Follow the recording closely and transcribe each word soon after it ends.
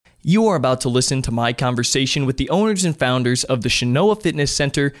You are about to listen to my conversation with the owners and founders of the Chenoa Fitness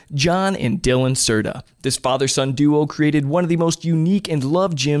Center, John and Dylan Cerda. This father-son duo created one of the most unique and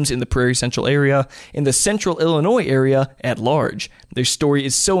loved gyms in the Prairie Central area and the Central Illinois area at large. Their story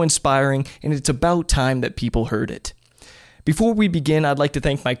is so inspiring, and it's about time that people heard it. Before we begin, I'd like to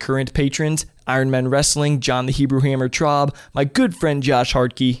thank my current patrons, Iron Men Wrestling, John the Hebrew Hammer Traub, my good friend Josh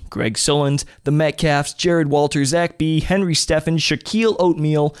Hartke, Greg Sullins, the Metcalfs, Jared Walter, Zach B., Henry Steffen, Shaquille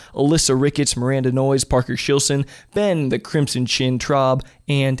Oatmeal, Alyssa Ricketts, Miranda Noyes, Parker Shilson, Ben the Crimson Chin Traub,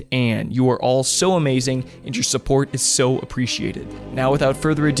 and Ann. You are all so amazing, and your support is so appreciated. Now, without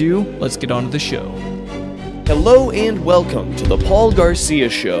further ado, let's get on to the show. Hello and welcome to the Paul Garcia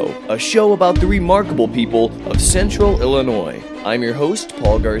Show, a show about the remarkable people of Central Illinois. I'm your host,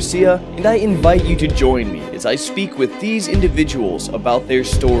 Paul Garcia, and I invite you to join me as I speak with these individuals about their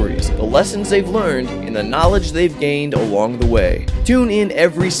stories, the lessons they've learned, and the knowledge they've gained along the way. Tune in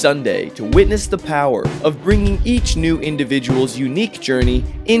every Sunday to witness the power of bringing each new individual's unique journey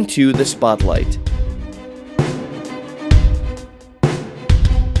into the spotlight.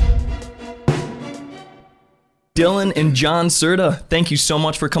 Dylan and John Cerda, thank you so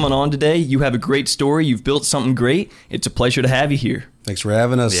much for coming on today. You have a great story. You've built something great. It's a pleasure to have you here. Thanks for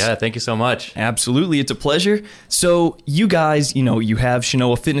having us. Yeah, thank you so much. Absolutely. It's a pleasure. So you guys, you have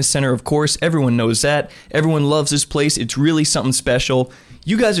Chenoa Fitness Center, of course. Everyone knows that. Everyone loves this place. It's really something special.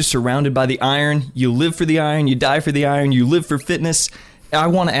 You guys are surrounded by the iron. You live for the iron. You die for the iron. You live for fitness. I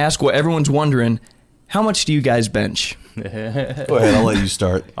want to ask what everyone's wondering. How much do you guys bench? Go ahead. I'll let you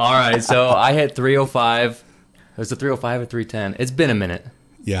start. All right. So I hit 305. It was a 305 or 310. It's been a minute.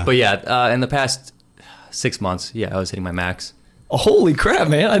 Yeah. But yeah, in the past 6 months, I was hitting my max. Oh, holy crap,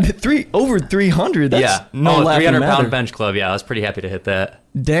 man. I did over 300. That's no laughing 300 matter. pound bench club. Yeah, I was pretty happy to hit that.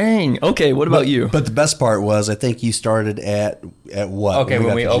 Dang. Okay, what about you? But the best part was, I think you started at what? Okay,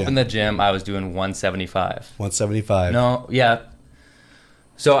 when we opened the gym, I was doing 175. 175. No, yeah.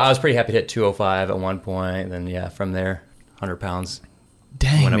 So I was pretty happy to hit 205 at one point. Then, from there, 100 pounds.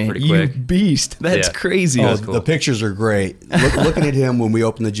 Dang, went up man, pretty you quick. beast. That's crazy. Oh, cool. The pictures are great. Looking at him when we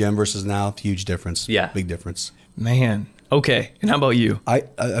opened the gym versus now, huge difference. Yeah. Big difference. Man. Okay, and how about you?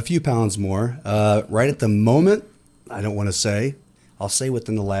 A few pounds more. Right at the moment, I don't want to say. I'll say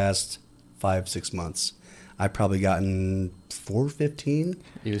within the last 5-6 months, I've probably gotten 415.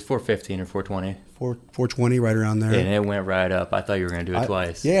 It was 415 or 420. 420, right around there. And it went right up. I thought you were going to do it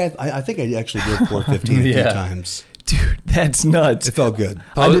twice. Yeah, I think I actually did 415 a few times. Dude, that's nuts. It felt good.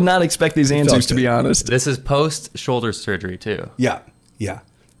 I did not expect these answers, to be honest. This is post shoulder surgery too. Yeah.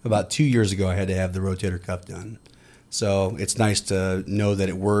 About 2 years ago, I had to have the rotator cuff done. So it's nice to know that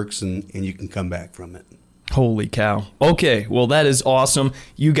it works and you can come back from it. Holy cow. Okay, well, that is awesome.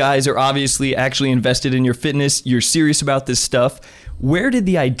 You guys are obviously actually invested in your fitness. You're serious about this stuff. Where did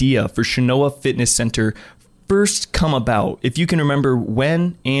the idea for Chenoa Fitness Center first come about? If you can remember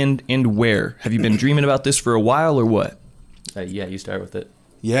when and where. Have you been dreaming about this for a while or what? You start with it.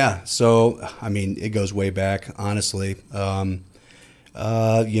 Yeah, so, it goes way back, honestly. I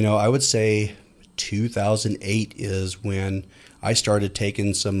would say 2008 is when I started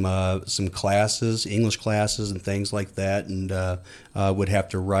taking some classes, English classes and things like that, and would have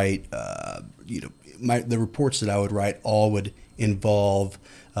to write, the reports that I would write all would involve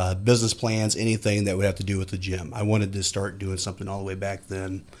business plans, anything that would have to do with the gym. I wanted to start doing something all the way back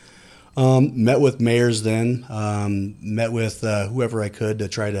then. Met with mayors then, met with whoever I could to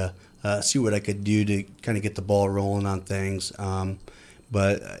try to see what I could do to kind of get the ball rolling on things.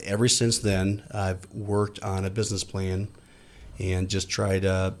 But ever since then, I've worked on a business plan and just tried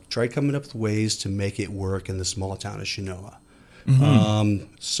coming up with ways to make it work in the small town of Chenoa.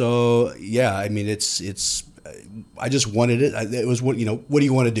 Mm-hmm. It's I just wanted it. It was what do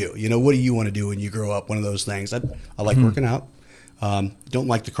you want to do? What do you want to do when you grow up? One of those things. I like working out. Don't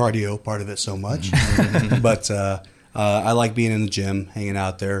like the cardio part of it so much, but I like being in the gym, hanging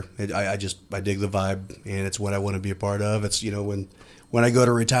out there. I dig the vibe, and it's what I want to be a part of. It's when I go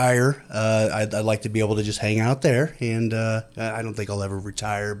to retire, I'd like to be able to just hang out there, and I don't think I'll ever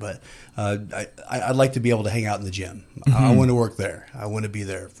retire, but I'd like to be able to hang out in the gym. Mm-hmm. I want to work there. I want to be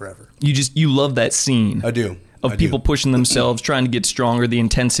there forever. You love that scene. I do. Of people pushing themselves, trying to get stronger, the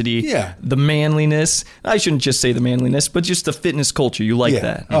intensity, the manliness. I shouldn't just say the manliness, but just the fitness culture. You like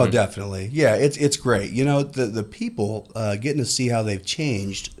that. Oh, definitely. Yeah, it's great. The people, getting to see how they've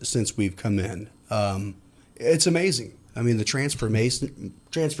changed since we've come in, it's amazing. The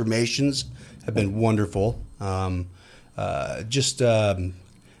transformations have been wonderful.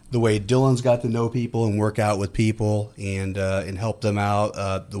 the way Dylan's got to know people and work out with people and help them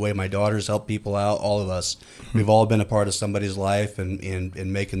out, the way my daughters help people out, all of us, we've all been a part of somebody's life and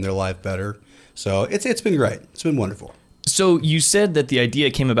making their life better. So it's been great. It's been wonderful. So you said that the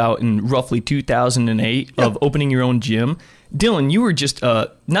idea came about in roughly 2008 of opening your own gym. Dylan, you were just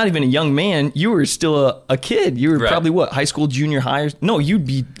not even a young man. You were still a kid. You were probably what, high school, junior high? No, you'd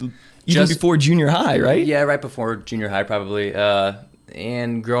be even before junior high, right? Yeah, right before junior high probably.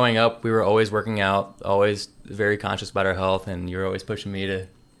 And growing up, we were always working out, always very conscious about our health, and you were always pushing me to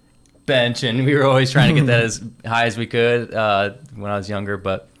bench, and we were always trying to get that as high as we could when I was younger.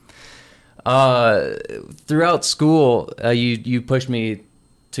 But throughout school, you pushed me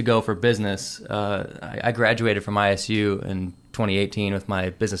to go for business. I graduated from ISU in 2018 with my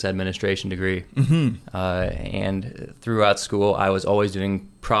business administration degree. And throughout school, I was always doing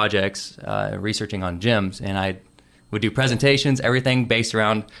projects, researching on gyms, and I would do presentations, everything based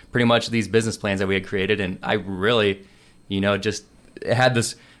around pretty much these business plans that we had created. And I really, just had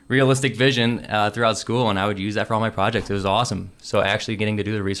this realistic vision throughout school, and I would use that for all my projects. It was awesome. So actually getting to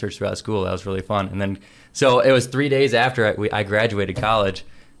do the research throughout school, that was really fun. And then, so it was 3 days after I graduated college,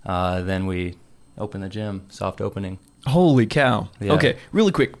 then we opened the gym, soft opening. Holy cow. Yeah. Okay,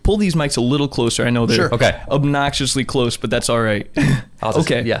 really quick, pull these mics a little closer. I know they're obnoxiously close, but that's all right.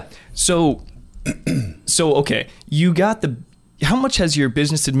 Okay. Yeah. So, okay, you got how much has your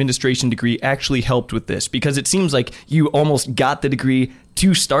business administration degree actually helped with this? Because it seems like you almost got the degree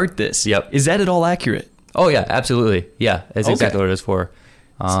to start this. Yep. Is that at all accurate? Oh, yeah, absolutely. Yeah, that's exactly what it is for.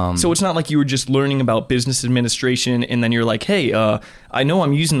 So it's not like you were just learning about business administration and then you're like, hey, I know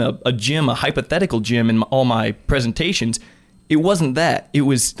I'm using a gym, a hypothetical gym in all my presentations. It wasn't that. It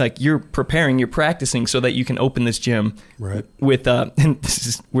was like you're preparing, you're practicing so that you can open this gym. Right. With, and this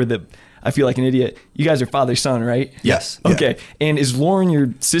is where I feel like an idiot. You guys are father-son, right? Yes. Okay. Yeah. And is Lauren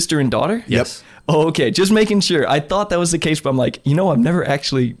your sister and daughter? Yes. Oh, okay. Just making sure. I thought that was the case, but I'm like, I've never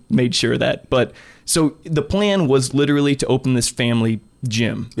actually made sure of that. But so the plan was literally to open this family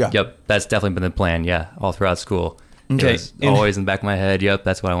gym. Yeah. Yep. That's definitely been the plan. Yeah. All throughout school. Okay. It was always in the back of my head. Yep.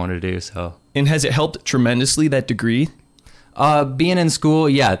 That's what I wanted to do. So. And has it helped tremendously, that degree? Being in school,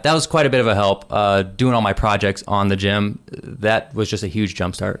 yeah, that was quite a bit of a help. Doing all my projects on the gym, that was just a huge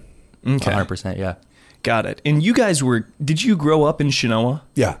jumpstart. Okay. 100%, yeah. Got it. And you guys did you grow up in Chenoa?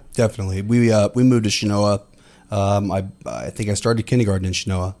 Yeah, definitely. We moved to Chenoa. I think I started kindergarten in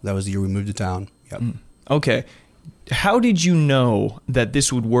Chenoa. That was the year we moved to town. Yep. Okay. How did you know that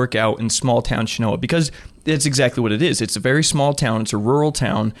this would work out in small town Chenoa? Because that's exactly what it is. It's a very small town. It's a rural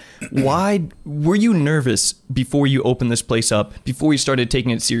town. Why were you nervous before you opened this place up, before you started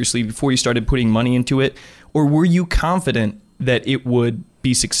taking it seriously, before you started putting money into it? Or were you confident that it would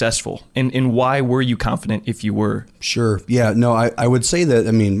be successful? And why were you confident if you were? Sure. Yeah. No, I would say that,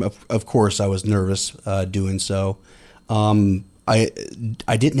 of course I was nervous doing so. I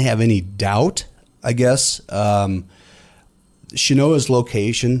didn't have any doubt, I guess. Chenoa's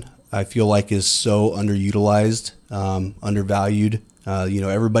location, I feel like, is so underutilized, undervalued.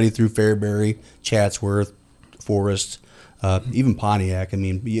 Everybody through Fairbury, Chatsworth, Forest, even Pontiac.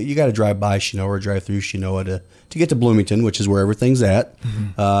 You got to drive by Chenoa or drive through Chenoa to get to Bloomington, which is where everything's at.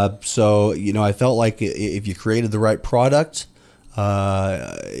 Mm-hmm. So I felt like if you created the right product,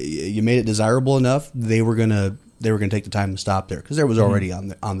 you made it desirable enough, they were gonna take the time to stop there because there was already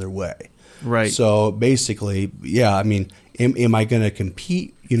on their way. Right. So basically, yeah. Am I going to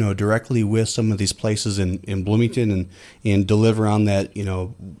compete, directly with some of these places in Bloomington and deliver on that?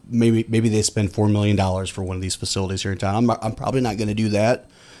 Maybe they spend $4 million for one of these facilities here in town. I'm probably not going to do that,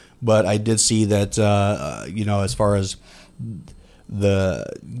 but I did see that as far as the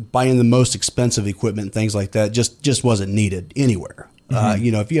buying the most expensive equipment and things like that just wasn't needed anywhere.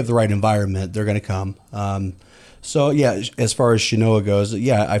 Mm-hmm. If you have the right environment, they're going to come. So yeah, as far as Chenoa goes,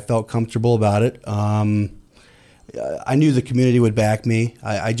 yeah, I felt comfortable about it. I knew the community would back me.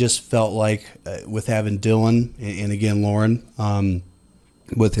 I just felt like with having Dylan and again Lauren,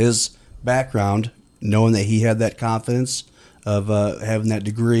 with his background, knowing that he had that confidence of having that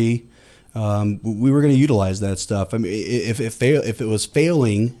degree, we were going to utilize that stuff. If it was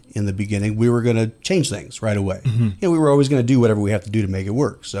failing in the beginning, we were going to change things right away. Mm-hmm. We were always going to do whatever we have to do to make it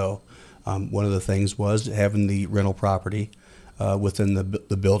work. So one of the things was having the rental property within the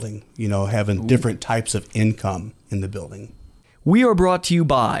building, having different types of income in the building. We are brought to you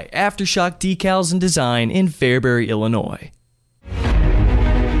by Aftershock Decals and Design in Fairbury, Illinois.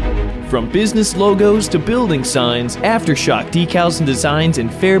 From business logos to building signs, Aftershock Decals and Designs in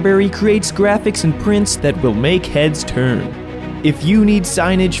Fairbury creates graphics and prints that will make heads turn. If you need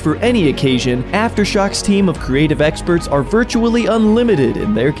signage for any occasion, Aftershock's team of creative experts are virtually unlimited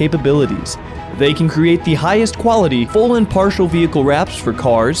in their capabilities. They can create the highest quality, full and partial vehicle wraps for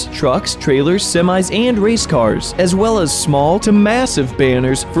cars, trucks, trailers, semis, and race cars, as well as small to massive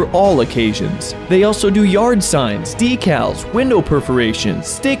banners for all occasions. They also do yard signs, decals, window perforations,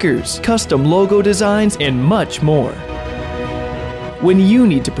 stickers, custom logo designs, and much more. When you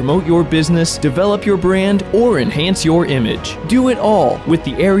need to promote your business, develop your brand, or enhance your image, do it all with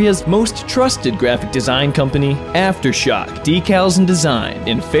the area's most trusted graphic design company, Aftershock Decals and Design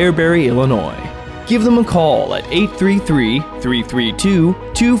in Fairbury, Illinois. Give them a call at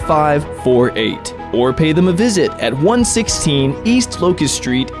 833-332-2548 or pay them a visit at 116 East Locust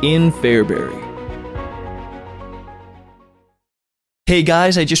Street in Fairbury. Hey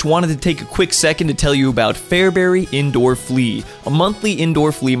guys, I just wanted to take a quick second to tell you about Fairbury Indoor Flea, a monthly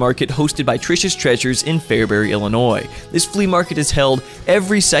indoor flea market hosted by Trish's Treasures in Fairbury, Illinois. This flea market is held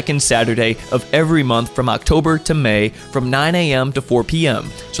every second Saturday of every month from October to May from 9 a.m. to 4 p.m.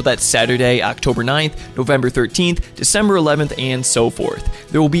 So that's Saturday, October 9th, November 13th, December 11th, and so forth.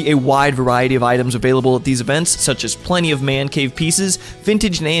 There will be a wide variety of items available at these events, such as plenty of man cave pieces,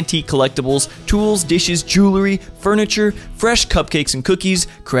 vintage and antique collectibles, tools, dishes, jewelry, furniture, fresh cupcakes and cookies,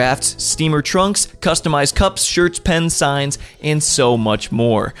 crafts, steamer trunks, customized cups, shirts, pens, signs, and so much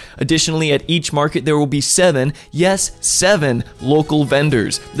more. Additionally, at each market there will be 7 local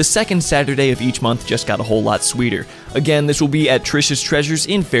vendors. The second Saturday of each month just got a whole lot sweeter. Again, this will be at Trish's Treasures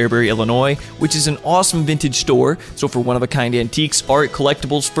in Fairbury, Illinois, which is an awesome vintage store, so for one-of-a-kind antiques, art,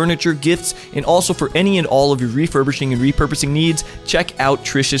 collectibles, furniture, gifts, and also for any and all of your refurbishing and repurposing needs, check out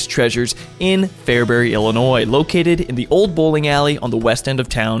Trish's Treasures in Fairbury, Illinois, located in the old bowling alley on the west end of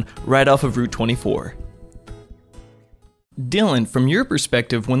town, right off of Route 24. Dylan, from your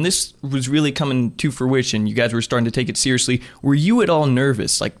perspective, when this was really coming to fruition, you guys were starting to take it seriously, were you at all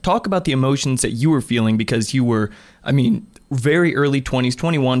nervous? Like, talk about the emotions that you were feeling because you were, very early 20s,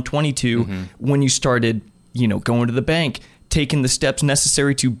 21, 22, when you started, going to the bank, taking the steps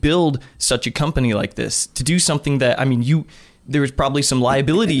necessary to build such a company like this, to do something that, there was probably some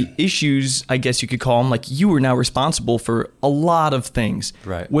liability issues, I guess you could call them. Like, you were now responsible for a lot of things.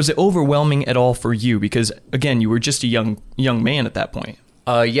 Right. Was it overwhelming at all for you? Because, again, you were just a young man at that point.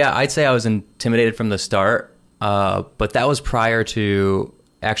 Yeah, I'd say I was intimidated from the start, but that was prior to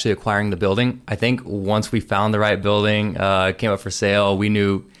actually acquiring the building. I think once we found the right building, came up for sale, we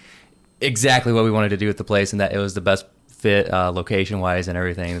knew exactly what we wanted to do with the place and that it was the best fit location-wise and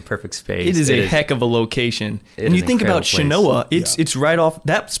everything, the perfect space. It is a heck of a location. And you think about Chenoa, it's right off,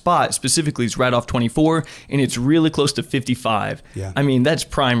 that spot specifically is right off 24, and it's really close to 55. Yeah. That's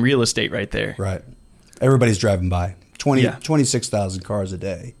prime real estate right there. Right. Everybody's driving by. 26,000 cars a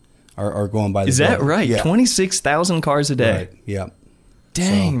day are going by the Is that building. right? Yeah. 26,000 cars a day. Right, yeah.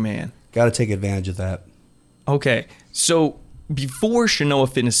 Dang, man. Got to take advantage of that. Okay, so before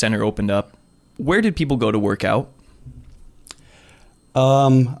Chenoa Fitness Center opened up, where did people go to work out?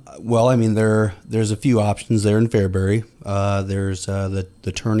 There's a few options there in Fairbury. There's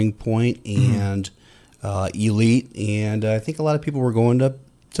the Turning Point and Elite, and I think a lot of people were going to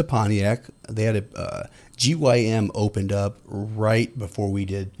Pontiac. They had a GYM opened up right before we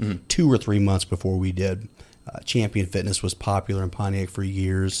did, 2 or 3 months before we did. Champion Fitness was popular in Pontiac for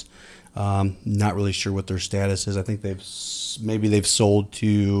years. Not really sure what their status is. I think they've sold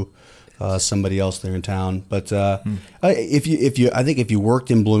to somebody else there in town. But if you worked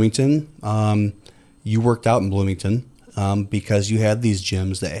in Bloomington, you worked out in Bloomington because you had these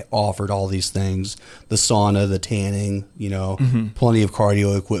gyms that offered all these things: the sauna, the tanning, plenty of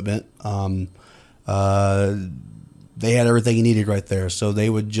cardio equipment. They had everything you needed right there, so they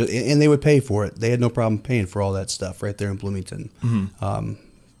would and they would pay for it. They had no problem paying for all that stuff right there in Bloomington. I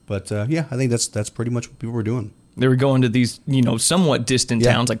think that's pretty much what people were doing. They were going to these, somewhat distant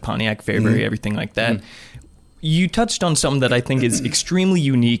towns like Pontiac, Fairbury, everything like that. You touched on something that I think is extremely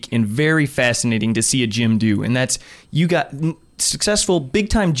unique and very fascinating to see a gym do, and that's you got successful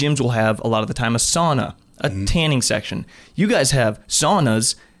big-time gyms will have a lot of the time a sauna, a tanning section. You guys have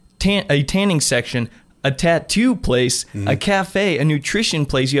saunas, a tanning section, a tattoo place, a cafe, a nutrition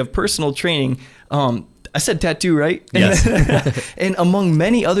place. You have personal training. I said tattoo, right? Yes. And among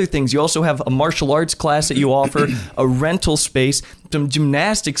many other things, you also have a martial arts class that you offer, a rental space, some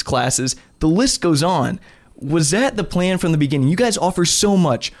gymnastics classes. The list goes on. Was that the plan from the beginning? You guys offer so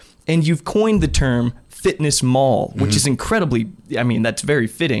much, and you've coined the term fitness mall, which is incredibly, that's very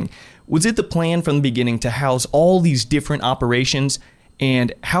fitting. Was it the plan from the beginning to house all these different operations,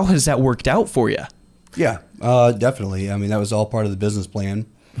 and how has that worked out for you? Yeah, definitely. That was all part of the business plan.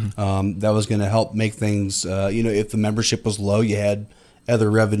 That was going to help make things, if the membership was low, you had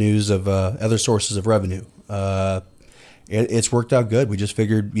other sources of revenue. It's worked out good. We just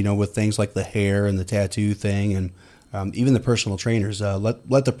figured, with things like the hair and the tattoo thing and even the personal trainers,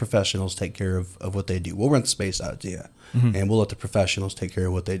 let the professionals take care of what they do. We'll rent the space out to you, and we'll let the professionals take care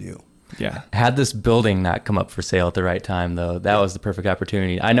of what they do. Yeah. Had this building not come up for sale at the right time, though, that was the perfect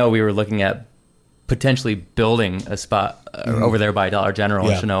opportunity. I know we were looking at potentially building a spot over there by Dollar General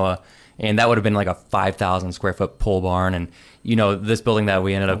in Chenoa, and that would have been like a 5,000 square foot pole barn. And, this building that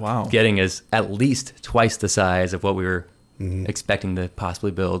we ended up getting is at least twice the size of what we were expecting to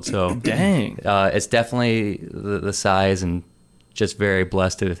possibly build. So dang, it's definitely the size, and just very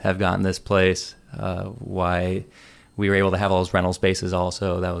blessed to have gotten this place. Why we were able to have all those rental spaces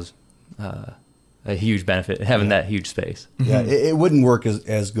also. That was a huge benefit, having that huge space. Yeah, it wouldn't work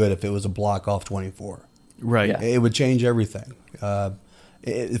as good if it was a block off 24. Right. Yeah. It would change everything.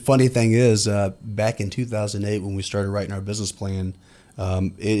 The funny thing is, back in 2008 when we started writing our business plan,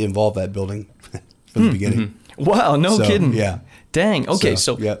 it involved that building from the beginning. Wow, no kidding. Yeah. Dang. Okay,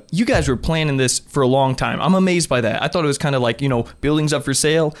 so you guys were planning this for a long time. I'm amazed by that. I thought it was kind of like, buildings up for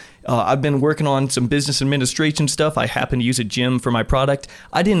sale. I've been working on some business administration stuff. I happen to use a gym for my product.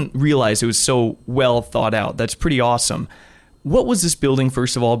 I didn't realize it was so well thought out. That's pretty awesome. What was this building,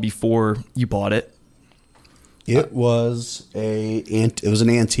 first of all, before you bought it? It was an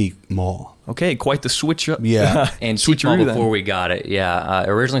antique mall. Okay, quite the switch up. Yeah. Antique mall before we got it. Yeah.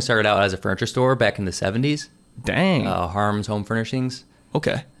 Originally started out as a furniture store back in the 70s. Dang. Harm's Home Furnishings.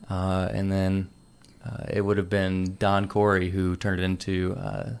 Okay. And then it would have been Don Corey who turned it into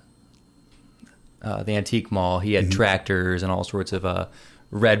the antique mall. He had tractors and all sorts of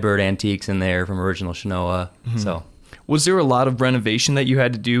Redbird antiques in there from original Chenoa. So, was there a lot of renovation that you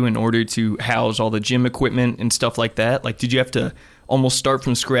had to do in order to house all the gym equipment and stuff like that? Like, did you have to almost start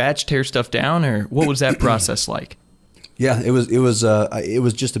from scratch, tear stuff down, or what was that process like? Yeah, it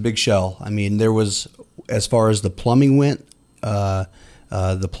was just a big shell. I mean, there was, as far as the plumbing went,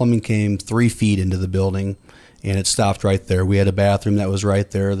 the plumbing came 3 feet into the building, and it stopped right there. We had a bathroom that was right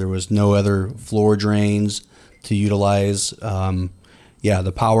there. There was no other floor drains to utilize.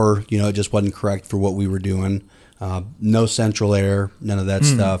 The power, it just wasn't correct for what we were doing. No central air, none of that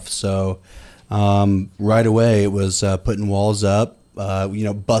stuff. So right away, it was putting walls up,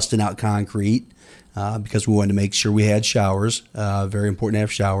 busting out concrete. Because we wanted to make sure we had showers. Very important to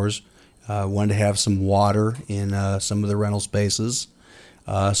have showers. Wanted to have some water in some of the rental spaces.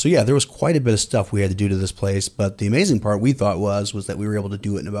 There was quite a bit of stuff we had to do to this place. But the amazing part we thought was that we were able to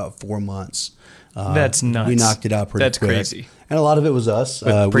do it in about 4 months. That's nuts. We knocked it out pretty quick. That's crazy. And a lot of it was us.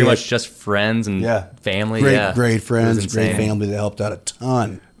 Pretty much just friends and family. Great friends, great family that helped out a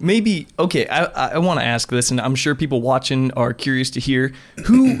ton. Maybe, okay, I want to ask this, and I'm sure people watching are curious to hear.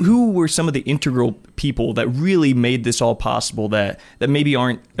 Who were some of the integral people that really made this all possible that maybe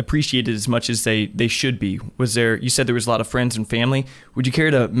aren't appreciated as much as they should be? Was there, you said there was a lot of friends and family. Would you care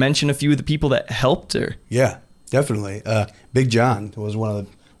to mention a few of the people that helped? Or? Yeah, definitely. Big John was one of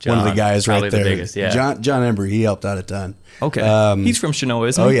the guys right there. The biggest, yeah. John Embry, he helped out a ton. Okay. He's from Chenoa,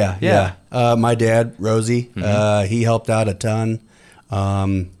 isn't he? Oh, yeah. My dad, Rosie, he helped out a ton.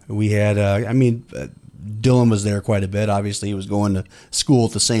 We had, Dylan was there quite a bit. Obviously, he was going to school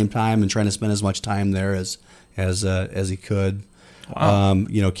at the same time and trying to spend as much time there as he could. Wow.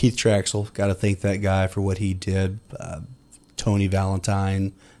 Keith Traxel, got to thank that guy for what he did. Tony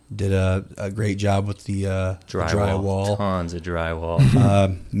Valentine did a great job with the drywall. Tons of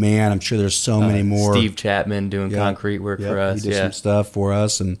drywall. Man, I'm sure there's so many more. Steve Chapman doing concrete work for us. He did some stuff for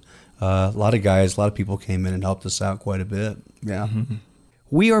us, and a lot of people came in and helped us out quite a bit. Yeah.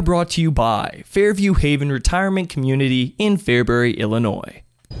 We are brought to you by Fairview Haven Retirement Community in Fairbury, Illinois.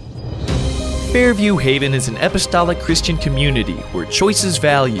 Fairview Haven is an apostolic Christian community where choice is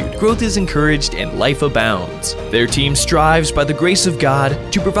valued, growth is encouraged, and life abounds. Their team strives by the grace of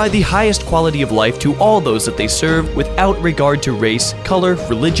God to provide the highest quality of life to all those that they serve without regard to race, color,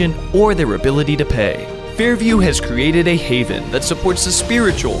 religion, or their ability to pay. Fairview has created a haven that supports the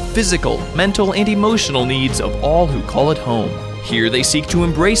spiritual, physical, mental, and emotional needs of all who call it home. Here they seek to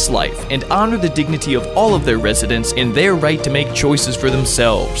embrace life and honor the dignity of all of their residents and their right to make choices for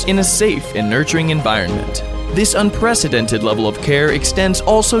themselves in a safe and nurturing environment. This unprecedented level of care extends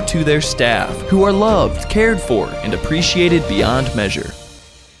also to their staff, who are loved, cared for, and appreciated beyond measure.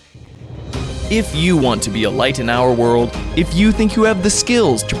 If you want to be a light in our world, if you think you have the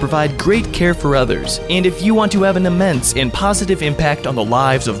skills to provide great care for others, and if you want to have an immense and positive impact on the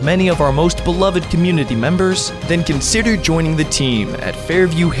lives of many of our most beloved community members, then consider joining the team at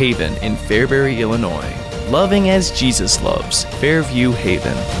Fairview Haven in Fairbury, Illinois. loving as Jesus loves. Fairview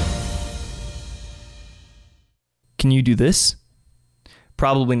Haven. Can you do this?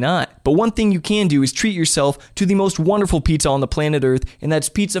 Probably not. But one thing you can do is treat yourself to the most wonderful pizza on the planet Earth, and that's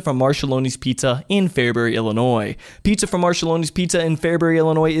pizza from Marshallone's Pizza in Fairbury, Illinois. Pizza from Marshallone's Pizza in Fairbury,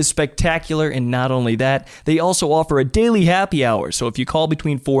 Illinois is spectacular, and not only that, they also offer a daily happy hour. So if you call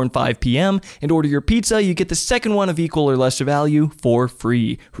between 4 and 5 p.m. and order your pizza, you get the second one of equal or lesser value for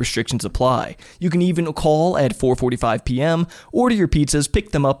free. Restrictions apply. You can even call at 4:45 p.m., order your pizzas,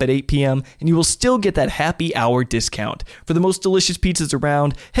 pick them up at 8 p.m., and you will still get that happy hour discount. For the most delicious pizzas around,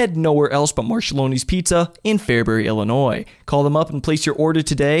 head nowhere else but Marshallone's Pizza in Fairbury, Illinois. Call them up and place your order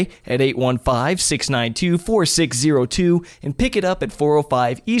today at 815-692-4602 and pick it up at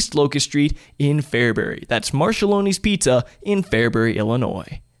 405 East Locust Street in Fairbury. That's Marshallone's Pizza in Fairbury,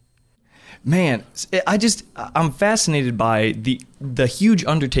 Illinois. Man, I'm fascinated by the huge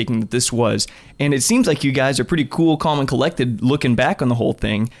undertaking that this was, and it seems like you guys are pretty cool, calm, and collected looking back on the whole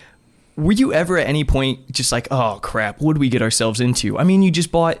thing. Were you ever at any point just like, oh crap, what did we get ourselves into? I mean, you just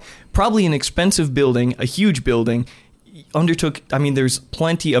bought probably an expensive building, a huge building, there's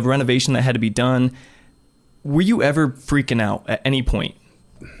plenty of renovation that had to be done. Were you ever freaking out at any point?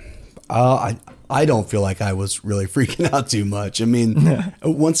 I don't feel like I was really freaking out too much. I mean,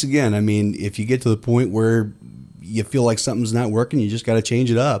 once again, if you get to the point where you feel like something's not working, you just got to change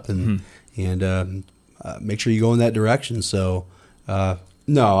it up and make sure you go in that direction. So,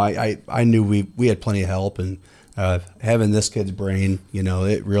 no, I knew we had plenty of help, and having this kid's brain,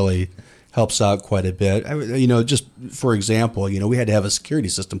 it really helps out quite a bit. Just for example, we had to have a security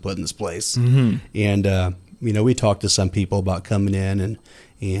system put in this place, and we talked to some people about coming in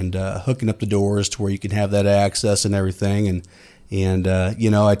and hooking up the doors to where you can have that access and everything, and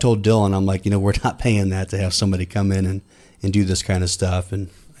I told Dylan, I'm like, we're not paying that to have somebody come in and do this kind of stuff, and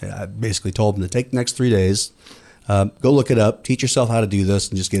I basically told him to take the next 3 days. Go look it up, teach yourself how to do this,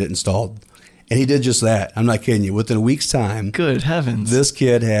 and just get it installed. And he did just that. I'm not kidding you. Within a week's time, good heavens, this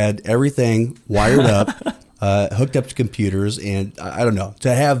kid had everything wired up, hooked up to computers, and I don't know,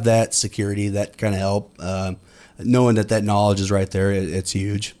 to have that security, that kind of help, knowing that knowledge is right there, it's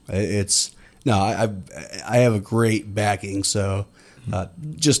huge. I have a great backing, so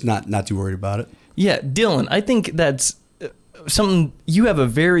just not too worried about it. Yeah, Dylan, I think that's something, you have a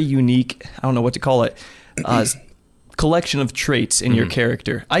very unique, I don't know what to call it, collection of traits in your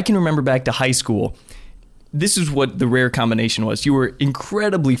character. I can remember back to high school. This is what the rare combination was. You were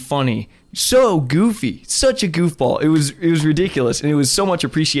incredibly funny, so goofy, such a goofball. It was ridiculous, and it was so much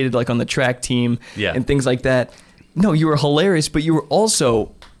appreciated, like on the track team and things like that. No, you were hilarious, but you were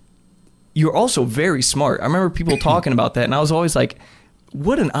also very smart. I remember people talking about that, and I was always like,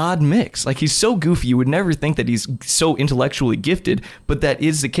 what an odd mix. Like, he's so goofy, you would never think that he's so intellectually gifted, but that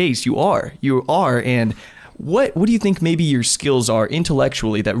is the case. You are, and what do you think maybe your skills are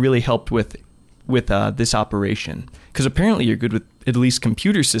intellectually that really helped with this operation? Because apparently you're good with at least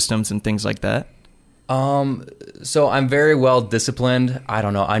computer systems and things like that. So I'm very well disciplined. I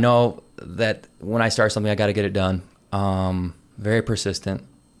don't know. I know that when I start something, I got to get it done. Very persistent.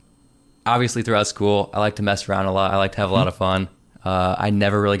 Obviously throughout school, I like to mess around a lot. I like to have a lot of fun. I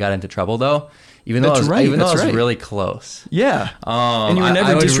never really got into trouble though. Even though I was really close. Yeah. And you were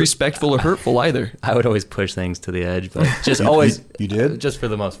never disrespectful or hurtful either. I would always push things to the edge, but just always. You did? Just for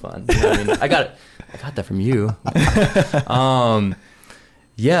the most fun. You know what I mean? I got that from you. I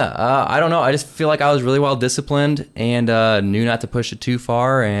don't know. I just feel like I was really well disciplined and knew not to push it too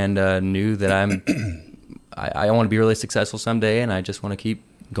far, and knew that I want to be really successful someday, and I just want to keep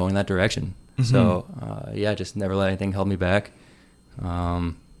going in that direction. Mm-hmm. So just never let anything hold me back.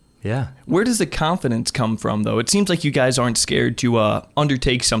 Where does the confidence come from, though? It seems like you guys aren't scared to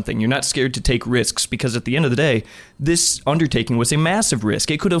undertake something. You're not scared to take risks, because at the end of the day, this undertaking was a massive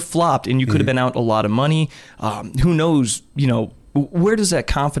risk. It could have flopped, and you could have been out a lot of money. Who knows, where does that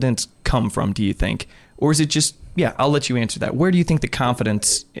confidence come from, do you think? Or is it just, I'll let you answer that. Where do you think the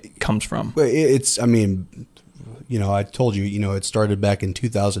confidence comes from? I told you, it started back in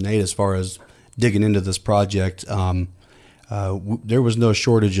 2008 as far as digging into this project. There was no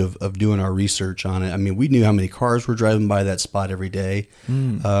shortage of doing our research on it. I mean, we knew how many cars were driving by that spot every day.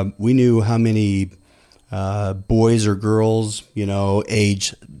 We knew how many boys or girls,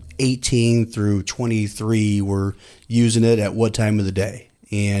 age 18 through 23 were using it at what time of the day.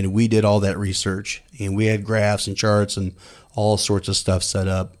 And we did all that research. And we had graphs and charts and all sorts of stuff set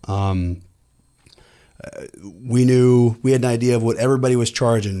up. We had an idea of what everybody was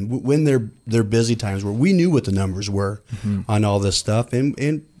charging when their busy times were. We knew what the numbers were on all this stuff,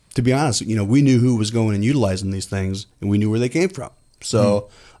 and to be honest, we knew who was going and utilizing these things, and we knew where they came from. So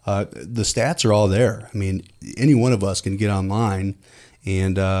the stats are all there. I mean, any one of us can get online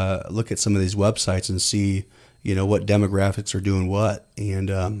and look at some of these websites and see, what demographics are doing what. And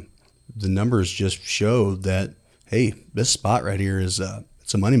the numbers just show that, hey, this spot right here is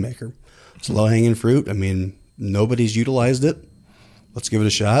it's a moneymaker. It's low-hanging fruit. I mean, nobody's utilized it. Let's give it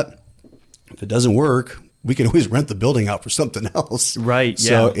a shot. If it doesn't work, we can always rent the building out for something else. Right.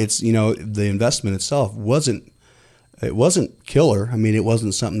 So yeah. it's, the investment itself wasn't killer. I mean, it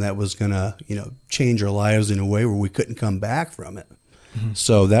wasn't something that was going to, change our lives in a way where we couldn't come back from it. Mm-hmm.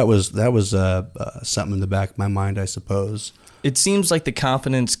 So that was something in the back of my mind, I suppose. It seems like the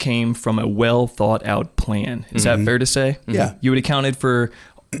confidence came from a well thought out plan. Is that fair to say? Yeah. You had accounted for,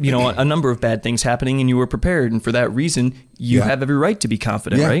 a number of bad things happening and you were prepared. And for that reason, you have every right to be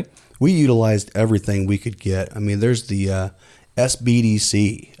confident, right? We utilized everything we could get. I mean, there's the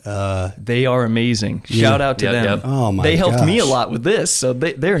SBDC. They are amazing. Shout out to them. Yep. Oh my! They helped gosh. me a lot with this, so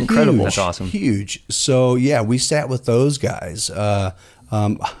they're incredible. That's awesome. Huge. So yeah, we sat with those guys. I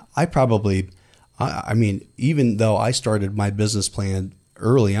mean, even though I started my business plan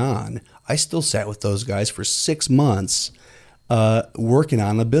early on, I still sat with those guys for 6 months, working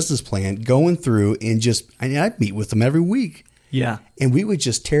on a business plan, going through and I'd meet with them every week. Yeah. And we would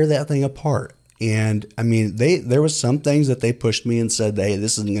just tear that thing apart. And I mean, there was some things that they pushed me and said, "Hey,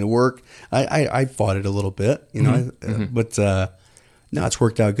 this isn't going to work." I fought it a little bit, but no, it's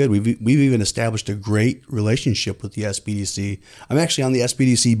worked out good. We've even established a great relationship with the SBDC. I'm actually on the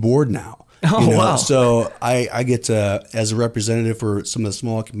SBDC board now. Oh, wow! So I get to, as a representative for some of the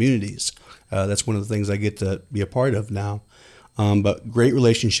small communities. That's one of the things I get to be a part of now. But great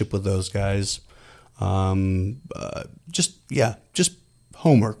relationship with those guys. Just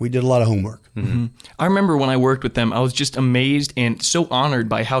homework. We did a lot of homework. Mm-hmm. I remember when I worked with them, I was just amazed and so honored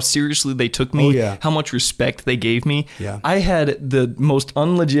by how seriously they took me, how much respect they gave me. Yeah. I had the most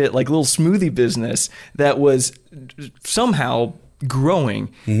unlegit, little smoothie business that was somehow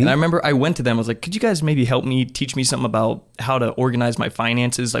growing. And I remember I went to them, I was like, could you guys maybe help me, teach me something about how to organize my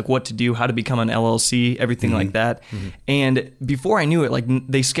finances, like what to do, how to become an LLC, everything like that. And before I knew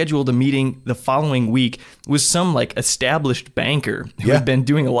it, they scheduled a meeting the following week with some established banker who had been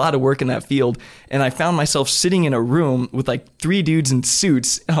doing a lot of work in that field. And I found myself sitting in a room with 3 dudes in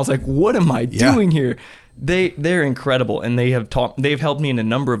suits. And I was like, what am I doing here? They're incredible, and they've helped me in a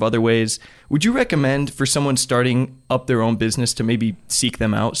number of other ways. Would you recommend for someone starting up their own business to maybe seek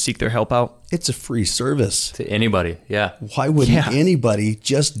them out, seek their help out? It's a free service To anybody, yeah. Why wouldn't anybody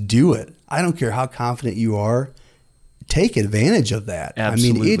just do it? I don't care how confident you are. Take advantage of that.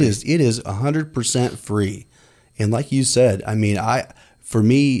 Absolutely. I mean, it is 100% free. And like you said, I mean, for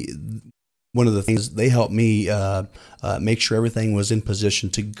me, one of the things they helped me make sure everything was in position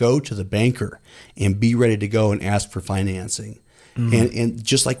to go to the banker and be ready to go and ask for financing. And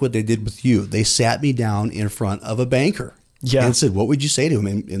just like what they did with you, they sat me down in front of a banker and said, "What would you say to him?"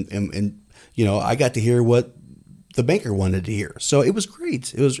 And I got to hear what the banker wanted to hear. So it was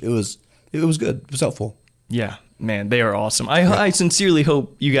great. It was good. It was helpful. Yeah, man, they are awesome. I sincerely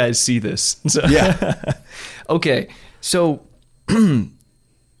hope you guys see this. So, okay, so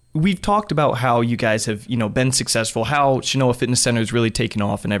we've talked about how you guys have, been successful, how Chenoa Fitness Center has really taken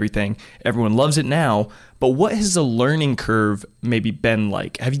off and everything. Everyone loves it now. But what has the learning curve maybe been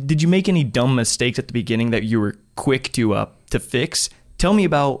like? Did you make any dumb mistakes at the beginning that you were quick to fix? Tell me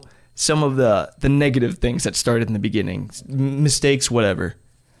about some of the negative things that started in the beginning, mistakes, whatever.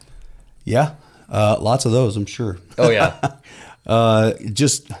 Yeah, lots of those, I'm sure. Oh yeah.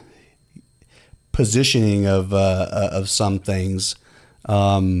 Just positioning of some things.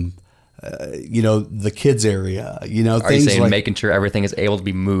 The kids area, Are you things saying like making sure everything is able to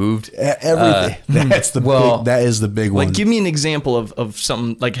be moved? everything. That's that is the big one. Give me an example of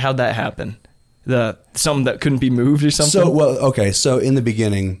something, how'd that happen? Something that couldn't be moved or something? So in the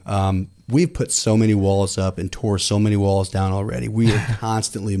beginning, we've put so many walls up and tore so many walls down already. We are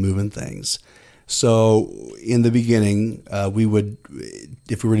constantly moving things. So in the beginning, we would,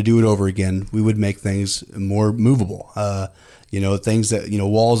 if we were to do it over again, we would make things more movable. Things that,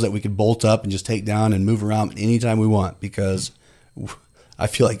 walls that we could bolt up and just take down and move around anytime we want, because I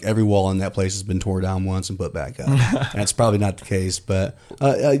feel like every wall in that place has been torn down once and put back up. That's probably not the case, but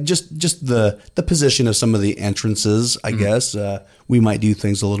just the position of some of the entrances, I guess, we might do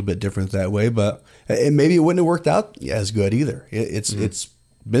things a little bit different that way, but maybe it wouldn't have worked out as good either. It's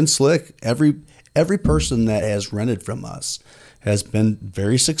been slick. Every person that has rented from us has been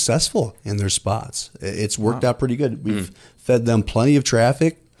very successful in their spots. It's worked out pretty good. We've fed them plenty of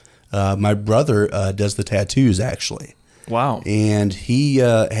traffic. My brother does the tattoos, actually. Wow. And he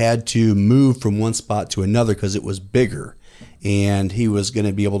had to move from one spot to another because it was bigger. and he was going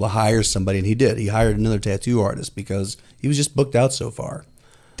to be able to hire somebody, and he did. He hired another tattoo artist because he was just booked out so far.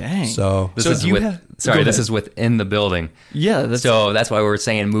 Dang. So This is within the building. Yeah. So that's why we're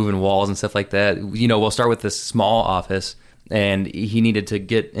saying moving walls and stuff like that. We'll start with this small office, and he needed to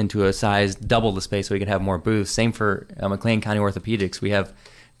get into a size double the space so he could have more booths. Same for McLean County Orthopedics. We have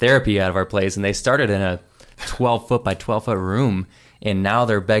therapy out of our place, and they started in a 12-foot by 12-foot room, and now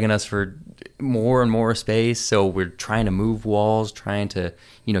they're begging us for more and more space. So we're trying to move walls, trying to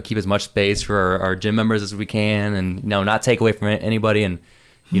keep as much space for our gym members as we can, and not take away from anybody, and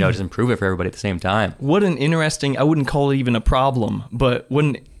just improve it for everybody at the same time. What an interesting, I wouldn't call it even a problem, but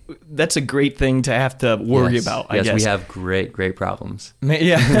that's a great thing to have to worry about, I guess. Yes, we have great problems.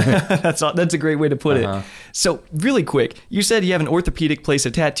 Yeah, that's a great way to put it. So really quick, you said you have an orthopedic place,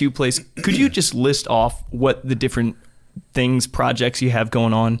 a tattoo place. Could you just list off what the different projects you have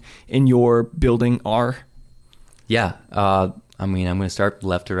going on in your building are? Yeah. I'm going to start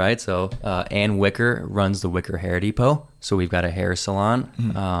left to right. So Ann Wicker runs the Wicker Hair Depot. So we've got a hair salon.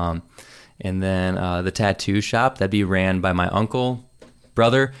 Mm-hmm. And then the tattoo shop, that'd be ran by my uncle,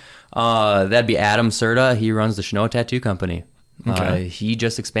 brother. That'd be Adam Cerda. He runs the Chenoa Tattoo Company. Okay. He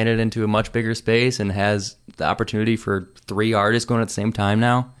just expanded into a much bigger space and has the opportunity for 3 artists going at the same time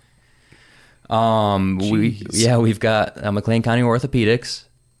now. We've got McLean County Orthopedics.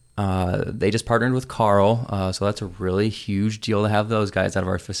 They just partnered with Carl, so that's a really huge deal to have those guys out of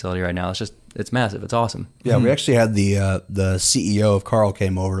our facility right now. It's massive. It's awesome. Yeah, we actually had the CEO of Carl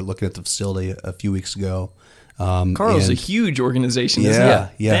came over looking at the facility a few weeks ago. Carl's a huge organization, isn't it?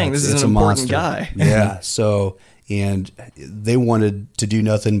 Yeah. Dang, this is an important guy. Yeah, so, and they wanted to do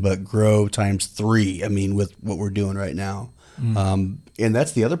nothing but grow times 3, with what we're doing right now. And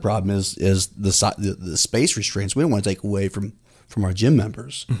that's the other problem is the space restraints. We don't want to take away from our gym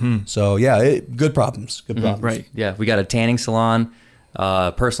members. Mm-hmm. So good problems. Right. Yeah. We got a tanning salon,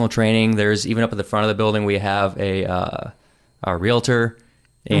 personal training. There's even up at the front of the building, we have a realtor.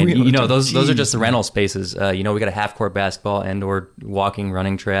 And those are just the rental spaces. We got a half court basketball, indoor walking,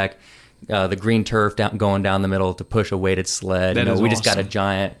 running track, the green turf going down the middle to push a weighted sled. We awesome. Just got a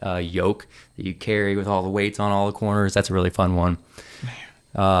giant yoke that you carry with all the weights on all the corners. That's a really fun one.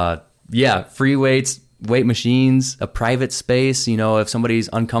 Free weights, weight machines, a private space. If somebody's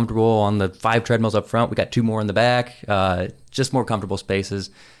uncomfortable on the 5 treadmills up front, we got 2 more in the back. Just more comfortable spaces.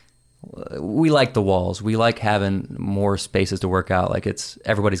 We like the walls. We like having more spaces to work out. Like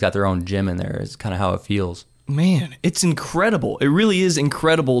everybody's got their own gym in there. It's kind of how it feels. Man, it's incredible. It really is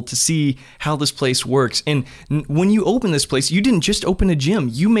incredible to see how this place works. And when you open this place, you didn't just open a gym.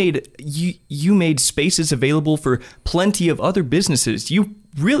 You made spaces available for plenty of other businesses. You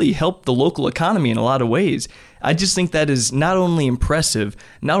really helped the local economy in a lot of ways. I just think that is not only impressive,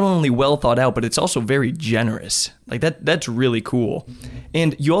 not only well thought out, but it's also very generous. Like that's really cool.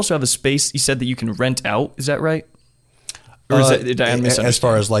 And you also have a space you said that you can rent out. Is that right? Or is did I misunderstand? As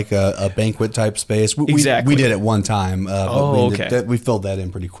far as like a banquet type space, exactly. We did it one time. Okay. We filled that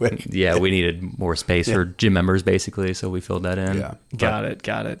in pretty quick. Yeah, we needed more space for gym members, basically, so we filled that in. Yeah.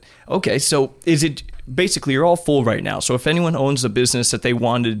 Got it. Okay, so is it basically you're all full right now? So if anyone owns a business that they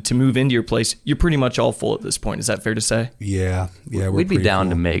wanted to move into your place, you're pretty much all full at this point. Is that fair to say? Yeah. We'd be down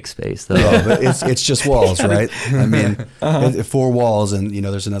to make space, though. No, but it's just walls, right? 4 walls, and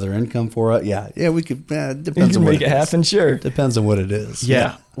there's another income for it. Yeah, we could. Depends on what make it happen. Sure. Depends on what it is.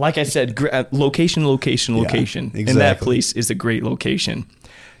 Yeah. Like I said, location. Yeah, exactly. And that place is a great location.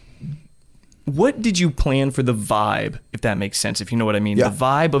 What did you plan for the vibe, if that makes sense, if you know what I mean? Yeah. The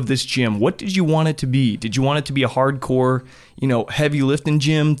vibe of this gym, what did you want it to be? Did you want it to be a hardcore, heavy lifting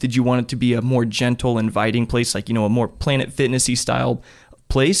gym? Did you want it to be a more gentle, inviting place, like, a more Planet Fitness-y style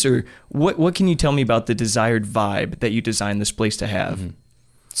place? Or what can you tell me about the desired vibe that you designed this place to have? Mm-hmm.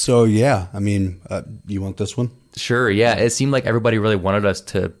 So, you want this one? Sure, yeah. It seemed like everybody really wanted us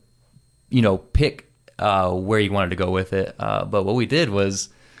to, pick where you wanted to go with it. But what we did was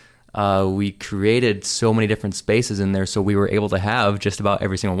we created so many different spaces in there, so we were able to have just about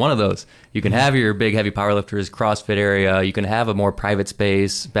every single one of those. You can have your big, heavy powerlifters, CrossFit area. You can have a more private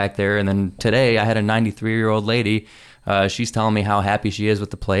space back there. And then today I had a 93-year-old lady. She's telling me how happy she is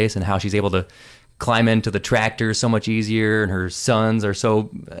with the place and how she's able to climb into the tractor so much easier, and her sons are so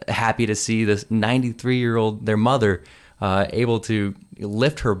happy to see this 93-year-old, their mother, able to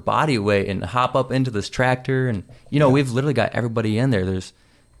lift her body weight and hop up into this tractor. And, we've literally got everybody in there.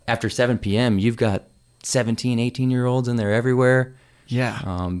 After 7 p.m., you've got 17, 18-year-olds in there everywhere.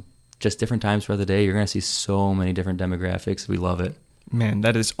 Yeah. Just different times throughout the day. You're going to see so many different demographics. We love it. Man,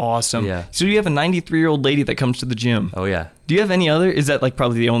 that is awesome. Yeah. So you have a 93-year-old lady that comes to the gym. Oh, yeah. Do you have any other? Is that like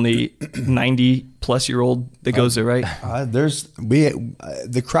probably the only 90-plus-year-old that goes there, right?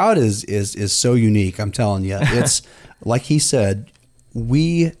 The crowd is so unique. I'm telling you, it's like he said.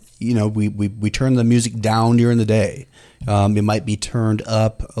 We turn the music down during the day. It might be turned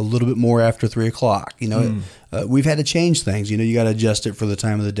up a little bit more after 3:00. We've had to change things. You got to adjust it for the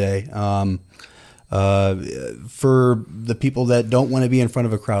time of the day. For the people that don't want to be in front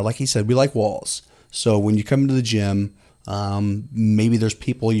of a crowd, like he said, we like walls. So when you come to the gym, maybe there's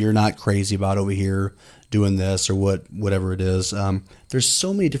people you're not crazy about over here doing this or whatever it is. There's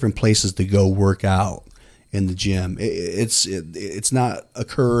so many different places to go work out in the gym. It's not a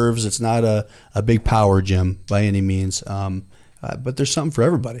curves. It's not a big power gym by any means. But there's something for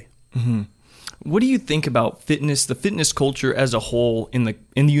everybody. Mm-hmm. What do you think about fitness, the fitness culture as a whole in the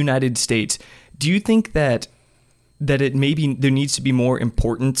United States? Do you think that it maybe there needs to be more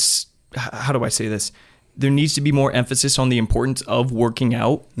importance? How do I say this? There needs to be more emphasis on the importance of working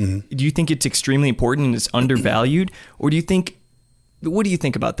out. Mm-hmm. Do you think it's extremely important and it's undervalued? Or what do you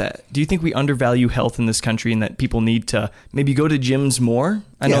think about that? Do you think we undervalue health in this country and that people need to maybe go to gyms more?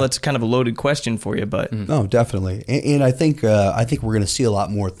 I know that's kind of a loaded question for you, but no, definitely. And I think we're going to see a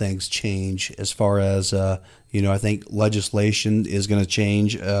lot more things change as far as I think legislation is going to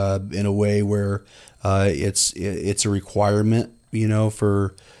change in a way where it's a requirement,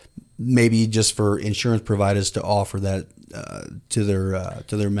 for maybe just for insurance providers to offer that to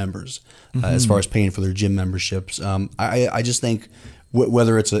their members as far as paying for their gym memberships. I just think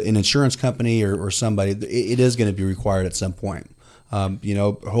whether it's an insurance company or somebody, it is going to be required at some point.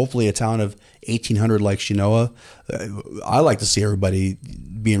 Hopefully a town of 1,800 like Chenoa, I like to see everybody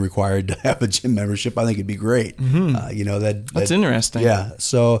being required to have a gym membership. I think it'd be great. Mm-hmm. That's interesting. Yeah.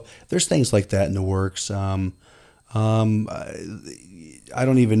 So there's things like that in the works. I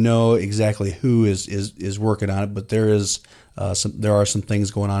don't even know exactly who is working on it, but there are some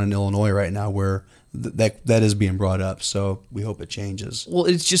things going on in Illinois right now where that is being brought up. So we hope it changes. Well,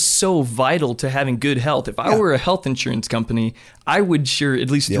 it's just so vital to having good health. If I were a health insurance company, I would at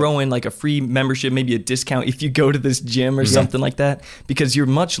least throw in like a free membership, maybe a discount if you go to this gym or something like that, because you're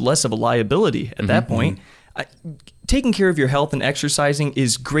much less of a liability at that point. Taking care of your health and exercising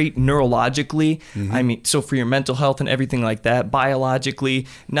is great neurologically. Mm-hmm. I mean, so for your mental health and everything like that, biologically,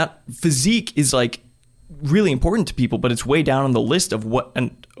 physique is like really important to people, but it's way down on the list of what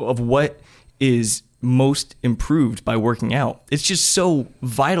is most improved by working out. It's just so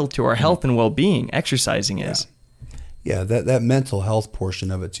vital to our health and well-being. Exercising is. Yeah, that mental health portion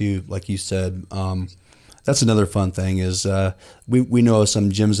of it too, like you said. That's another fun thing is we know of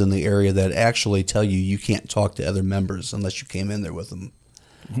some gyms in the area that actually tell you can't talk to other members unless you came in there with them.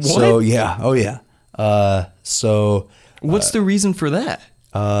 What? So yeah, oh yeah. What's the reason for that?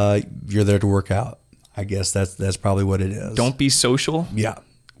 You're there to work out. I guess that's probably what it is. Don't be social? Yeah.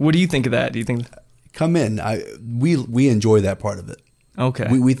 What do you think of that? Do you think come in? We enjoy that part of it.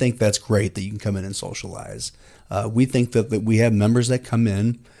 Okay. We think that's great that you can come in and socialize. We think that we have members that come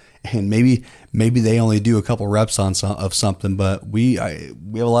in. And maybe they only do a couple reps of something, but we have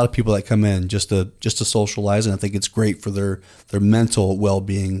a lot of people that come in just to socialize, and I think it's great for their mental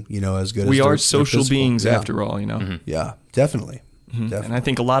well-being. As good as we are their social physical. beings Yeah. after all. Mm-hmm. Yeah, definitely. Mm-hmm. Definitely. And I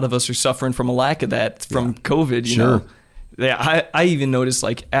think a lot of us are suffering from a lack of that from COVID. You Sure. know, I even noticed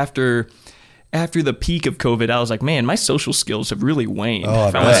like after the peak of COVID, I was like, man, my social skills have really waned.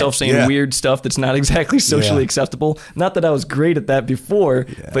 I found myself saying weird stuff that's not exactly socially acceptable. Not that I was great at that before,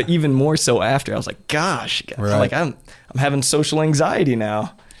 but even more so after. I was like, gosh, I'm having social anxiety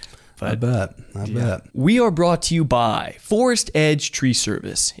now. I bet. We are brought to you by Forest Edge Tree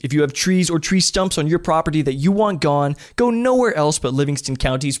Service. If you have trees or tree stumps on your property that you want gone, go nowhere else but Livingston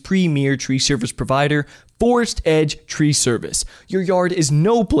County's premier tree service provider, Forest Edge Tree Service. Your yard is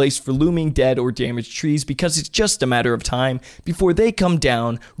no place for looming dead or damaged trees because it's just a matter of time before they come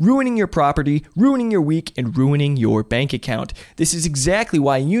down, ruining your property, ruining your week, and ruining your bank account. This is exactly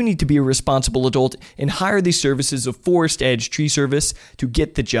why you need to be a responsible adult and hire the services of Forest Edge Tree Service to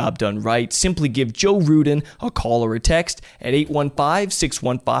get the job done right. Simply give Joe Rudin a call or a text at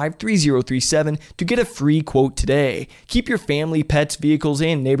 815-615-3037 to get a free quote today. Keep your family, pets, vehicles,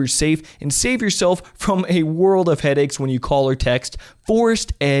 and neighbors safe and save yourself from a world of headaches when you call or text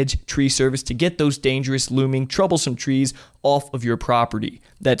Forest Edge Tree Service to get those dangerous, looming, troublesome trees off of your property.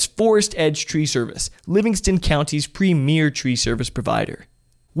 That's Forest Edge Tree Service, Livingston County's premier tree service provider.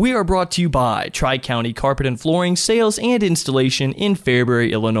 We are brought to you by Tri-County Carpet and Flooring Sales and Installation in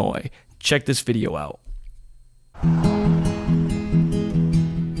Fairbury, Illinois. Check this video out.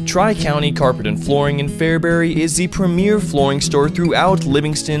 Tri-County Carpet and Flooring in Fairbury is the premier flooring store throughout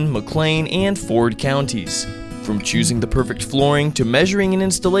Livingston, McLean, and Ford counties. From choosing the perfect flooring to measuring and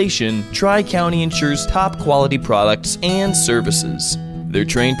installation, Tri-County ensures top quality products and services. Their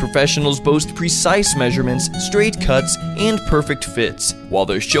trained professionals boast precise measurements, straight cuts, and perfect fits, while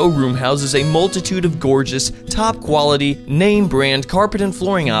their showroom houses a multitude of gorgeous, top-quality, name-brand carpet and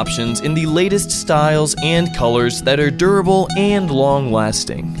flooring options in the latest styles and colors that are durable and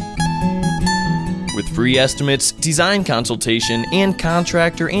long-lasting. With free estimates, design consultation, and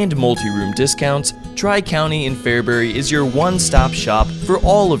contractor and multi-room discounts, Tri-County in Fairbury is your one-stop shop for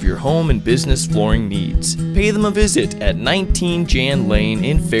all of your home and business flooring needs. Pay them a visit at 19 Jan Lane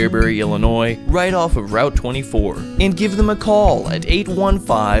in Fairbury, Illinois, right off of Route 24, and give them a call at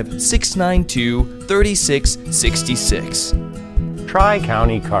 815-692-3666.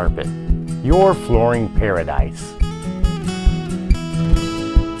 Tri-County Carpet, your flooring paradise.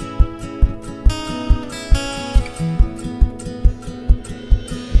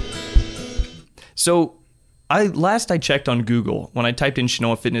 So, last I checked on Google, when I typed in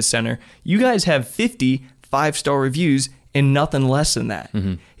Chenoa Fitness Center, you guys have 50 five-star reviews and nothing less than that.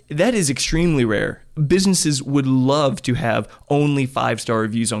 Mm-hmm. That is extremely rare. Businesses would love to have only 5-star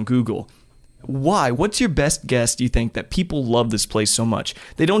reviews on Google. Why? What's your best guess, do you think, that people love this place so much?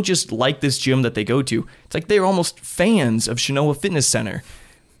 They don't just like this gym that they go to. It's like they're almost fans of Chenoa Fitness Center.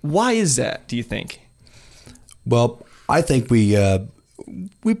 Why is that, do you think? Well, I think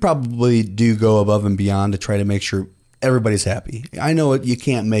we probably do go above and beyond to try to make sure everybody's happy. I know you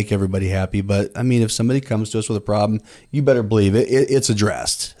can't make everybody happy, but I mean, if somebody comes to us with a problem, you better believe it's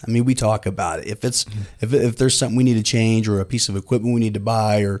addressed. I mean, we talk about it. If it's if there's something we need to change or a piece of equipment we need to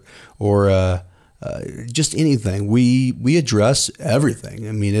buy or just anything, we address everything.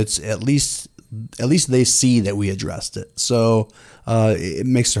 I mean, it's at least they see that we addressed it. So it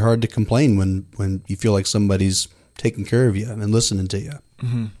makes it hard to complain when you feel like somebody's taking care of you and listening to you.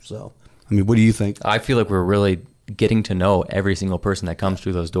 Mm-hmm. So, I mean, what do you think? I feel like we're really getting to know every single person that comes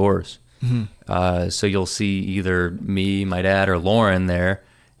through those doors. Mm-hmm. So you'll see either me, my dad, or Lauren there,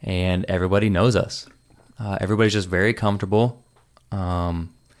 and everybody knows us. Everybody's just very comfortable.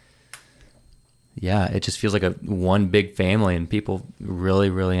 Yeah, it just feels like one big family, and people really,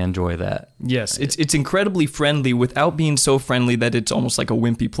 really enjoy that. Yes, it's incredibly friendly without being so friendly that it's almost like a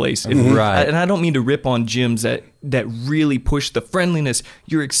wimpy place. Right. And I don't mean to rip on gyms that really push the friendliness.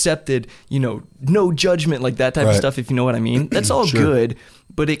 You're accepted, no judgment, like that type of stuff, if you know what I mean. That's all Sure. good,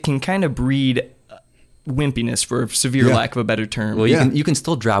 but it can kind of breed wimpiness, for a severe lack of a better term. Well, you can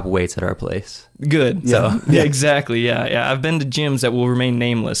still drop weights at our place. Good. Yeah. So, yeah, exactly. Yeah. I've been to gyms that will remain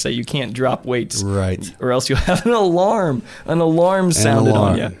nameless, that you can't drop weights. Right. Or else you'll have an alarm sounded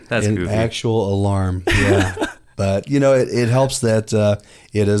on you. That's an goofy. actual alarm. Yeah. But, it helps that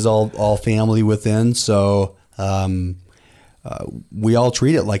it is all family within. So we all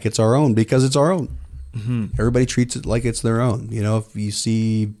treat it like it's our own because it's our own. Mm-hmm. Everybody treats it like it's their own. If you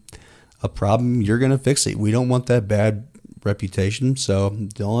see a problem, you're going to fix it. We don't want that bad reputation. So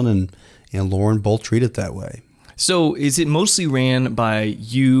Dylan and Lauren both treat it that way. So is it mostly ran by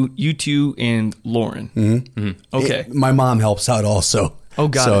you two, and Lauren? Mm-hmm. Mm-hmm. Okay. My mom helps out also. Oh,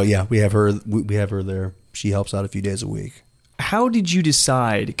 got it. So yeah, we have her. We have her there. She helps out a few days a week. How did you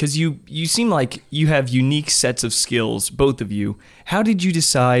decide? Because you seem like you have unique sets of skills, both of you. How did you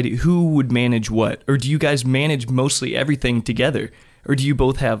decide who would manage what? Or do you guys manage mostly everything together? Or do you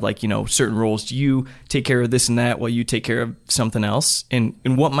both have certain roles? Do you take care of this and that while you take care of something else? And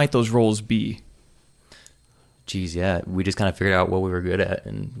what might those roles be? Geez, yeah. We just kind of figured out what we were good at,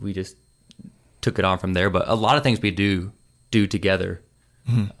 and we just took it on from there. But a lot of things we do together.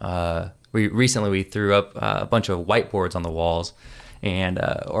 Mm-hmm. We threw up a bunch of whiteboards on the walls and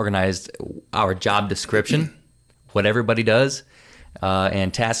organized our job description, what everybody does,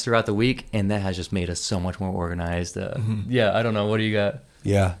 and tasks throughout the week, and that has just made us so much more organized. Yeah, I don't know. What do you got?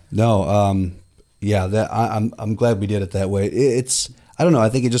 Yeah, no, I'm glad we did it that way. I don't know. I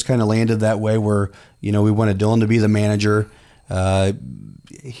think it just kind of landed that way where we wanted Dylan to be the manager.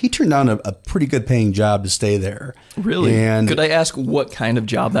 He turned down a pretty good paying job to stay there. Really? And could I ask what kind of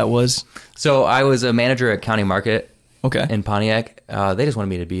job that was? So I was a manager at County Market. Okay. In Pontiac. They just wanted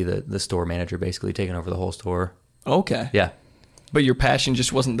me to be the store manager, basically taking over the whole store. Okay. Yeah. But your passion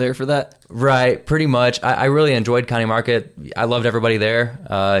just wasn't there for that? Right, pretty much. I really enjoyed County Market. I loved everybody there.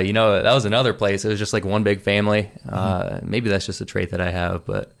 That was another place. It was just like one big family. Maybe that's just a trait that I have,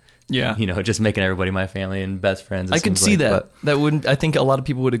 but yeah, just making everybody my family and best friends. I could see that. I think a lot of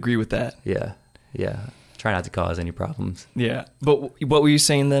people would agree with that. Yeah. Try not to cause any problems. Yeah. But what were you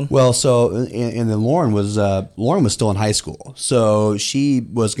saying then? Well, so and then Lauren was still in high school, so she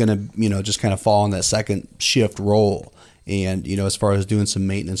was going to just kind of fall in that second shift role, and as far as doing some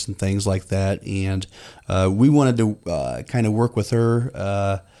maintenance and things like that, and we wanted to kind of work with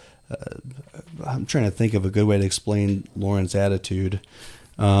her. I'm trying to think of a good way to explain Lauren's attitude.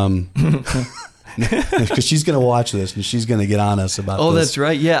 Because she's going to watch this and she's going to get on us about this. Oh, that's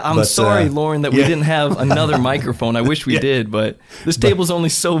right. Yeah, I'm sorry, Lauren, that we didn't have another microphone. I wish we did, but this table's only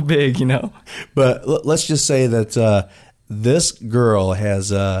so big, But let's just say that this girl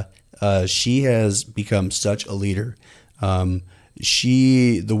she has become such a leader. The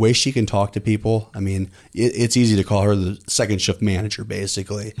way she can talk to people, I mean, it's easy to call her the second shift manager,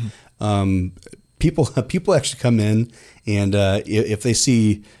 basically. People actually come in, and if they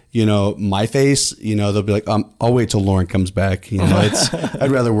see my face, they'll be like, I'll wait till Lauren comes back. I'd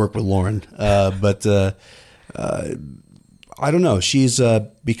rather work with Lauren. But I don't know. She's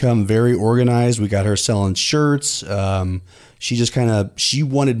become very organized. We got her selling shirts. She just she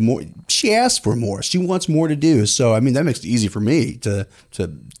wanted more. She asked for more. She wants more to do. So, I mean, that makes it easy for me to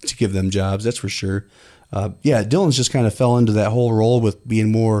give them jobs. That's for sure. Dylan's just kind of fell into that whole role with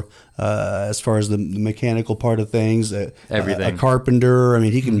being more as far as the mechanical part of things. Everything. A carpenter. I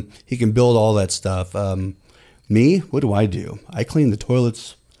mean, he can build all that stuff. Me, what do? I clean the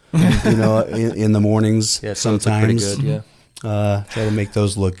toilets, in the mornings. Yeah, so sometimes. Pretty good, yeah. Try to make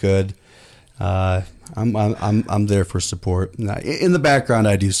those look good. I'm there for support. In the background,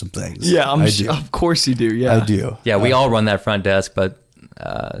 I do some things. Yeah, of course you do. Yeah, I do. Yeah, we all run that front desk, but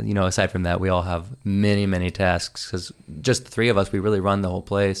aside from that, we all have many, many tasks because just the three of us, we really run the whole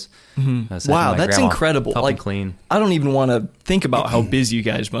place. Wow, that's incredible. Help clean. I don't even want to think about how busy you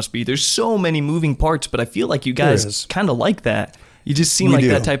guys must be. There's so many moving parts, but I feel like you guys kind of like that. You just seem like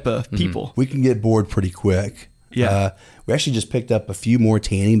that type of people. We can get bored pretty quick. Yeah. We actually just picked up a few more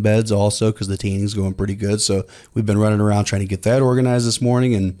tanning beds also because the tanning's going pretty good. So we've been running around trying to get that organized this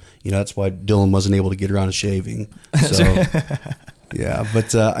morning, and that's why Dylan wasn't able to get around to shaving. So. Yeah,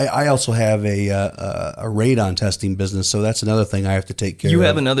 but I also have a radon testing business, so that's another thing I have to take care of. You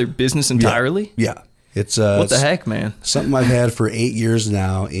have another business entirely? Yeah. It's what the heck, man? Something I've had for 8 years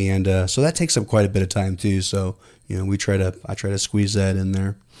now, and so that takes up quite a bit of time too. So I try to squeeze that in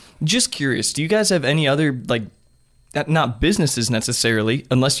there. Just curious, do you guys have any other not businesses necessarily,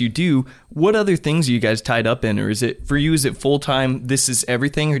 unless you do? What other things are you guys tied up in, or is it full time? This is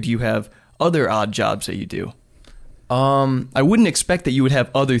everything, or do you have other odd jobs that you do? I wouldn't expect that you would have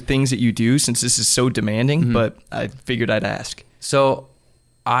other things that you do since this is so demanding, but I figured I'd ask. So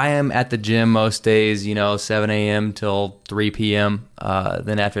I am at the gym most days, 7 a.m. till 3 p.m.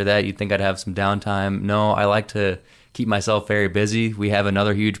 Then after that, you'd think I'd have some downtime. No, I like to keep myself very busy. We have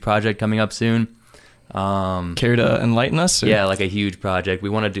another huge project coming up soon. Care to enlighten us? Or? Yeah, like a huge project. We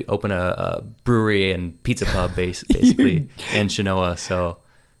wanted to open a brewery and pizza pub basically in Chenoa. So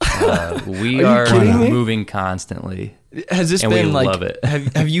we are moving constantly. Has this and been we like? Love it.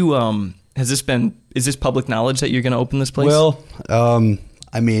 have you? Is this public knowledge that you're going to open this place? Well,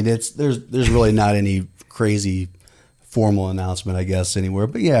 I mean, there's really not any crazy formal announcement, I guess, anywhere.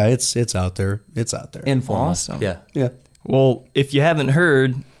 But yeah, it's out there. It's out there. Informal. Awesome. Yeah. Well, if you haven't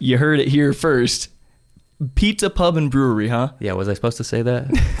heard, you heard it here first. Pizza, pub, and brewery, huh? Yeah, was I supposed to say that?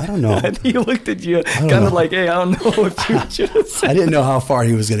 I don't know. He looked at you kind of like, hey, I don't know if you should say. I didn't know how far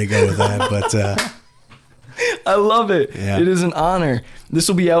he was going to go with that, but I love it. Yeah. It is an honor. This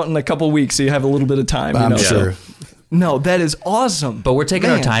will be out in a couple weeks, so you have a little bit of time. I'm sure. No, that is awesome. But we're taking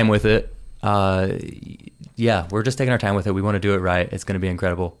our time with it. We're just taking our time with it. We want to do it right. It's going to be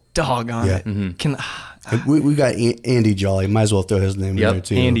incredible. Doggone it. Mm-hmm. We got Andy Jolly. Might as well throw his name in there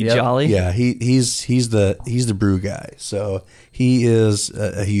too. Andy Jolly. Yeah, he's the brew guy. So he is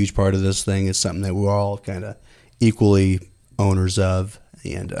a huge part of this thing. It's something that we're all kind of equally owners of,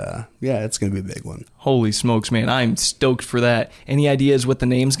 and it's going to be a big one. Holy smokes, man! I'm stoked for that. Any ideas what the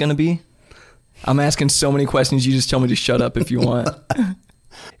name's going to be? I'm asking so many questions. You just tell me to shut up if you want.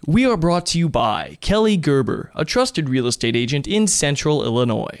 We are brought to you by Kelly Gerber, a trusted real estate agent in Central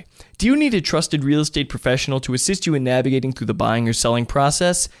Illinois. Do you need a trusted real estate professional to assist you in navigating through the buying or selling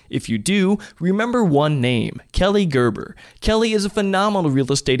process? If you do, remember one name, Kelly Gerber. Kelly is a phenomenal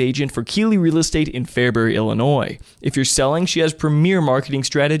real estate agent for Keeley Real Estate in Fairbury, Illinois. If you're selling, she has premier marketing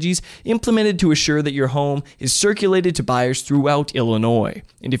strategies implemented to assure that your home is circulated to buyers throughout Illinois.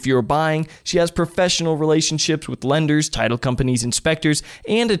 And if you're buying, she has professional relationships with lenders, title companies, inspectors,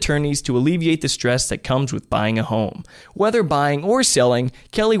 and attorneys to alleviate the stress that comes with buying a home. Whether buying or selling,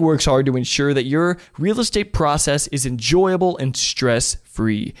 Kelly works hard hard to ensure that your real estate process is enjoyable and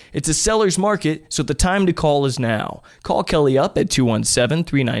stress-free. It's a seller's market, so the time to call is now. Call Kelly up at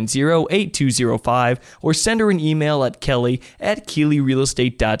 217-390-8205 or send her an email at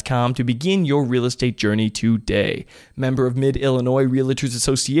kelly@keelyrealestate.com to begin your real estate journey today. Member of Mid-Illinois Realtors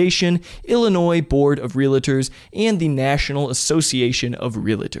Association, Illinois Board of Realtors, and the National Association of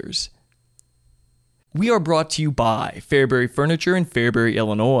Realtors. We are brought to you by Fairbury Furniture in Fairbury,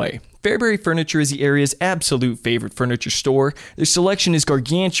 Illinois. Fairbury Furniture is the area's absolute favorite furniture store. Their selection is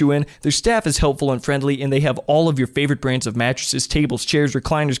gargantuan, their staff is helpful and friendly, and they have all of your favorite brands of mattresses, tables, chairs,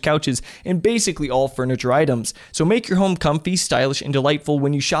 recliners, couches, and basically all furniture items. So make your home comfy, stylish, and delightful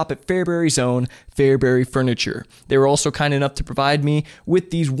when you shop at Fairbury's own Fairbury Furniture. They were also kind enough to provide me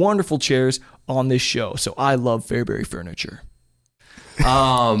with these wonderful chairs on this show, so I love Fairbury Furniture.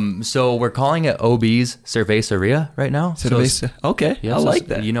 So we're calling it OB's Cerveceria right now. Cerveza. Okay, Yeah, I like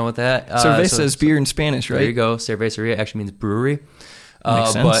that. You know what that? Cerveza is beer in Spanish, right? There you go. Cerveceria actually means brewery.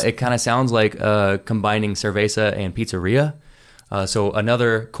 Makes sense. But it kind of sounds like combining cerveza and pizzeria. So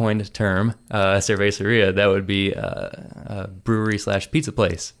another coined term, cerveceria, that would be a brewery / pizza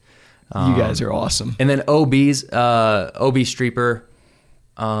place. You guys are awesome. And then OB's, OB Streeper.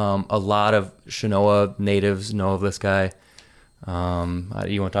 A lot of Chenoa natives know of this guy.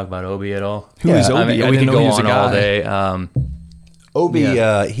 You want to talk about Obi at all? Who is Obi? I mean, I we didn't could know he go was a on all guy. day. Obi,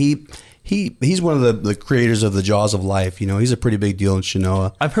 Yeah. he's one of the creators of the Jaws of Life. You know, he's a pretty big deal in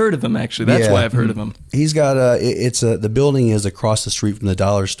Chenoa. I've heard of him, actually. That's Yeah. why I've heard of him. He's got the building is across the street from the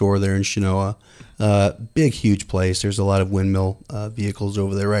dollar store there in Chenoa. Big, huge place. There's a lot of windmill vehicles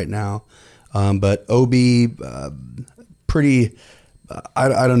over there right now. But Obi, pretty,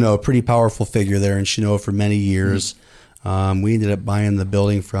 I don't know, a pretty powerful figure there in Chenoa for many years. We ended up buying the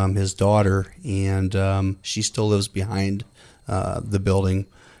building from his daughter, and she still lives behind the building.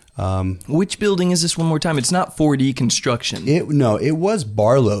 Which building is this one more time? It's not 4D construction. It was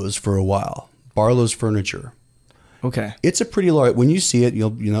Barlow's for a while. Barlow's Furniture. Okay. It's a pretty large. When you see it,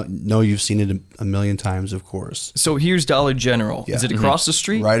 you'll know you've seen it a million times, of course. So here's Dollar General. Yeah. Is it across the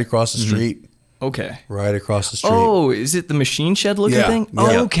street? Right across the street. Okay. Right across the street. Oh, is it the machine shed looking Yeah. thing? Yeah.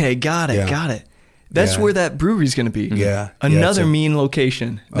 Oh, okay. Got it. Yeah. Got it. That's Yeah. where that brewery's going to be. Yeah. Another Yeah, mean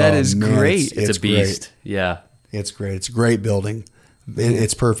location. That is man, great. it's a beast. Yeah. It's great. It's a great building.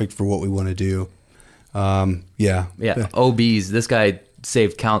 It's perfect for what we want to do. Yeah. Yeah. OB's. This guy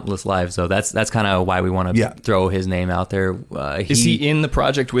saved countless lives, so that's kind of why we want to Yeah. throw his name out there. Is he in the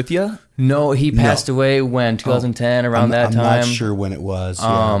project with you? No, he passed away when 2010 around that I'm time. not sure when it was.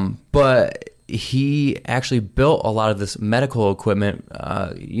 Yeah. But he actually built a lot of this medical equipment,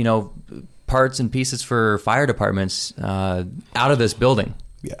 parts and pieces for fire departments out of this building.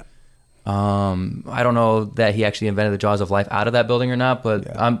 Yeah. I don't know that he actually invented the Jaws of Life out of that building or not, but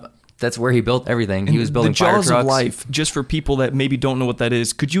that's where he built everything. He was building the fire Jaws trucks. of Life, just for people that maybe don't know what that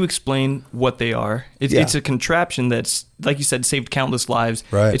is, could you explain what they are? It's a contraption that's, like you said, saved countless lives.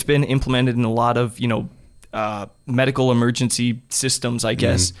 Right. It's been implemented in a lot of, medical emergency systems, I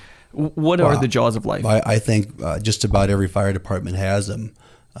guess. What are the Jaws of Life? I think just about every fire department has them.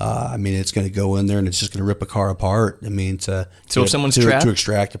 It's going to go in there and it's just going to rip a car apart. If someone's trapped? to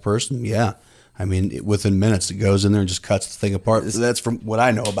extract a person, yeah. Within minutes it goes in there and just cuts the thing apart. That's from what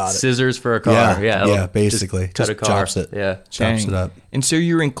I know about it. Scissors for a car. Yeah, basically. Just cut a car. Chops it. Yeah. Chops Dang. it up. And so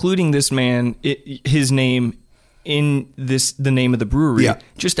you're including this man, his name, in the name of the brewery,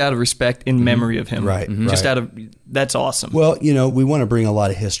 just out of respect, in memory of him. Right, Just right. that's awesome. Well, we want to bring a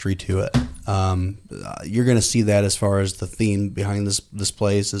lot of history to it. You're going to see that as far as the theme behind this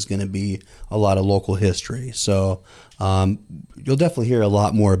place is going to be a lot of local history. So you'll definitely hear a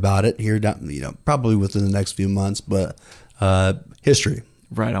lot more about it here, probably within the next few months. But history,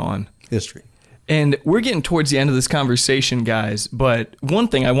 Right on. history. And we're getting towards the end of this conversation, guys. But one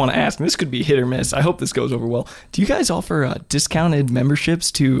thing I want to ask, and this could be hit or miss. I hope this goes over well. Do you guys offer discounted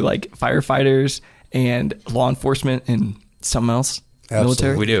memberships to like firefighters and law enforcement and something else? Absolutely.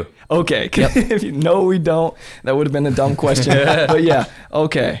 Military? We do. Okay. If you know we don't, that would have been a dumb question. But yeah,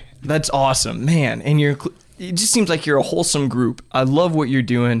 okay. That's awesome, man. And it just seems like you're a wholesome group. I love what you're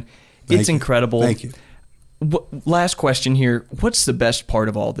doing. It's you. incredible. Thank you. Last question here. What's the best part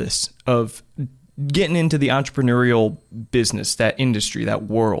of all this, of getting into the entrepreneurial business, that industry, that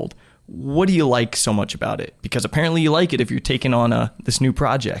world? What do you like so much about it? Because apparently you like it if you're taking on this new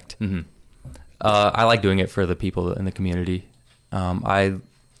project. Mm-hmm. I like doing it for the people in the community. I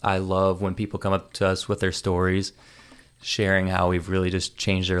love when people come up to us with their stories, sharing how we've really just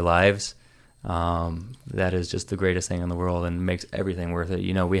changed their lives. that is just the greatest thing in the world and makes everything worth it.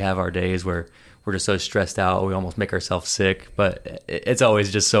 We have our days where we're just so stressed out, we almost make ourselves sick, but it's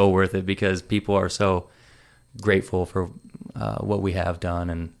always just so worth it because people are so grateful for what we have done,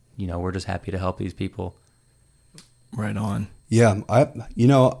 and we're just happy to help these people. Right on. Yeah,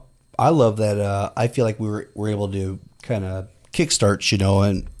 I love that. I feel like we're able to kind of kickstart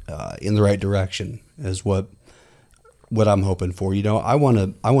Chenoa in the right direction is what I'm hoping for. I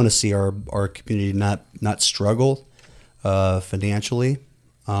want to see our community not struggle financially.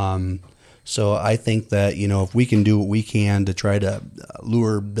 So I think that if we can do what we can to try to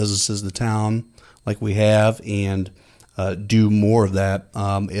lure businesses to town like we have and do more of that,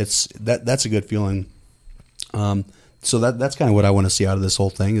 that's a good feeling. So that's kind of what I want to see out of this whole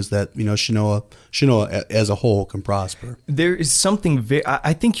thing is that Chenoa as a whole can prosper. There is something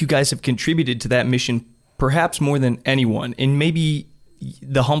I think you guys have contributed to that mission perhaps more than anyone, and maybe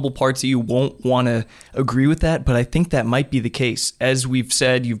the humble parts of you won't want to agree with that, but I think that might be the case. As we've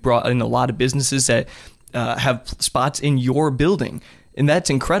said, you've brought in a lot of businesses that have spots in your building, and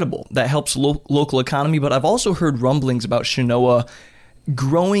that's incredible. That helps local economy, but I've also heard rumblings about Chenoa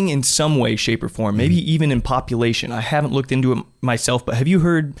growing in some way, shape, or form, maybe even in population. I haven't looked into it myself, but have you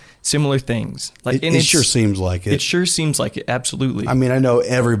heard similar things? It sure seems like it. It sure seems like it, absolutely. I mean, I know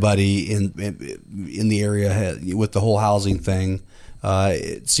everybody in the area with the whole housing thing.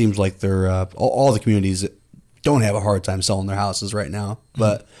 It seems like they're all the communities don't have a hard time selling their houses right now.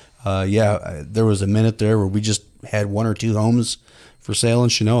 But there was a minute there where we just had 1 or 2 homes for sale in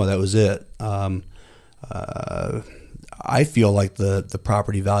Chenoa. That was it. I feel like the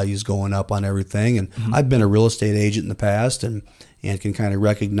property value is going up on everything, and I've been a real estate agent in the past, and can kind of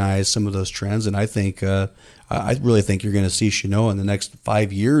recognize some of those trends. And I think I really think you're going to see Chenoa in the next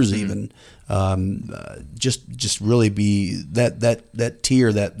 5 years, even just really be that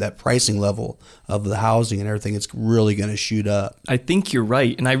tier, that pricing level of the housing and everything. It's really going to shoot up. I think you're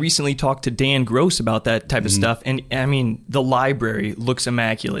right. And I recently talked to Dan Gross about that type of stuff. And I mean, the library looks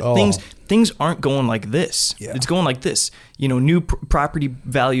immaculate. Oh. Things aren't going like this. Yeah. It's going like this. New property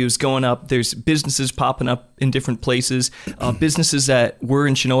values going up. There's businesses popping up in different places. Businesses that were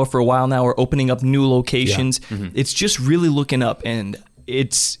in Chenoa for a while now are opening up new locations. Yeah. It's just really looking up, and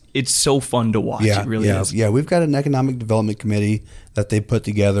it's so fun to watch. Yeah, it really is. Yeah, we've got an economic development committee that they put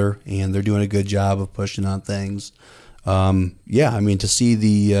together, and they're doing a good job of pushing on things. I mean, to see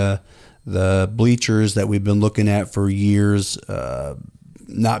the bleachers that we've been looking at for years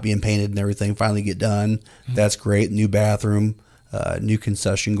not being painted and everything finally get done, that's great. New bathroom, new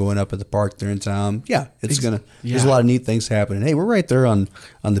concession going up at the park there in town. Yeah, there's a lot of neat things happening. Hey, we're right there on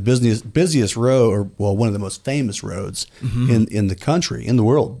the busiest road, or one of the most famous roads in the country, in the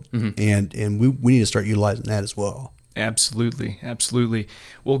world, and we need to start utilizing that as well. Absolutely.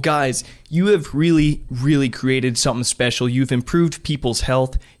 Well, guys, you have really, really created something special. You've improved people's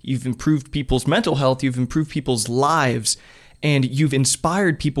health. You've improved people's mental health. You've improved people's lives. And you've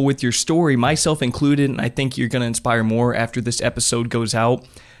inspired people with your story, myself included, and I think you're going to inspire more after this episode goes out.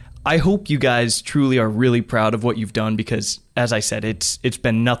 I hope you guys truly are really proud of what you've done because, as I said, it's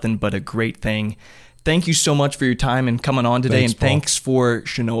been nothing but a great thing. Thank you so much for your time and coming on today, and thanks for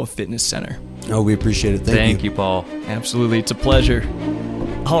Chenoa Fitness Center. Oh, we appreciate it. Thank you, Paul. Absolutely. It's a pleasure.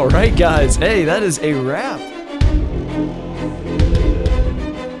 All right, guys. Hey, that is a wrap.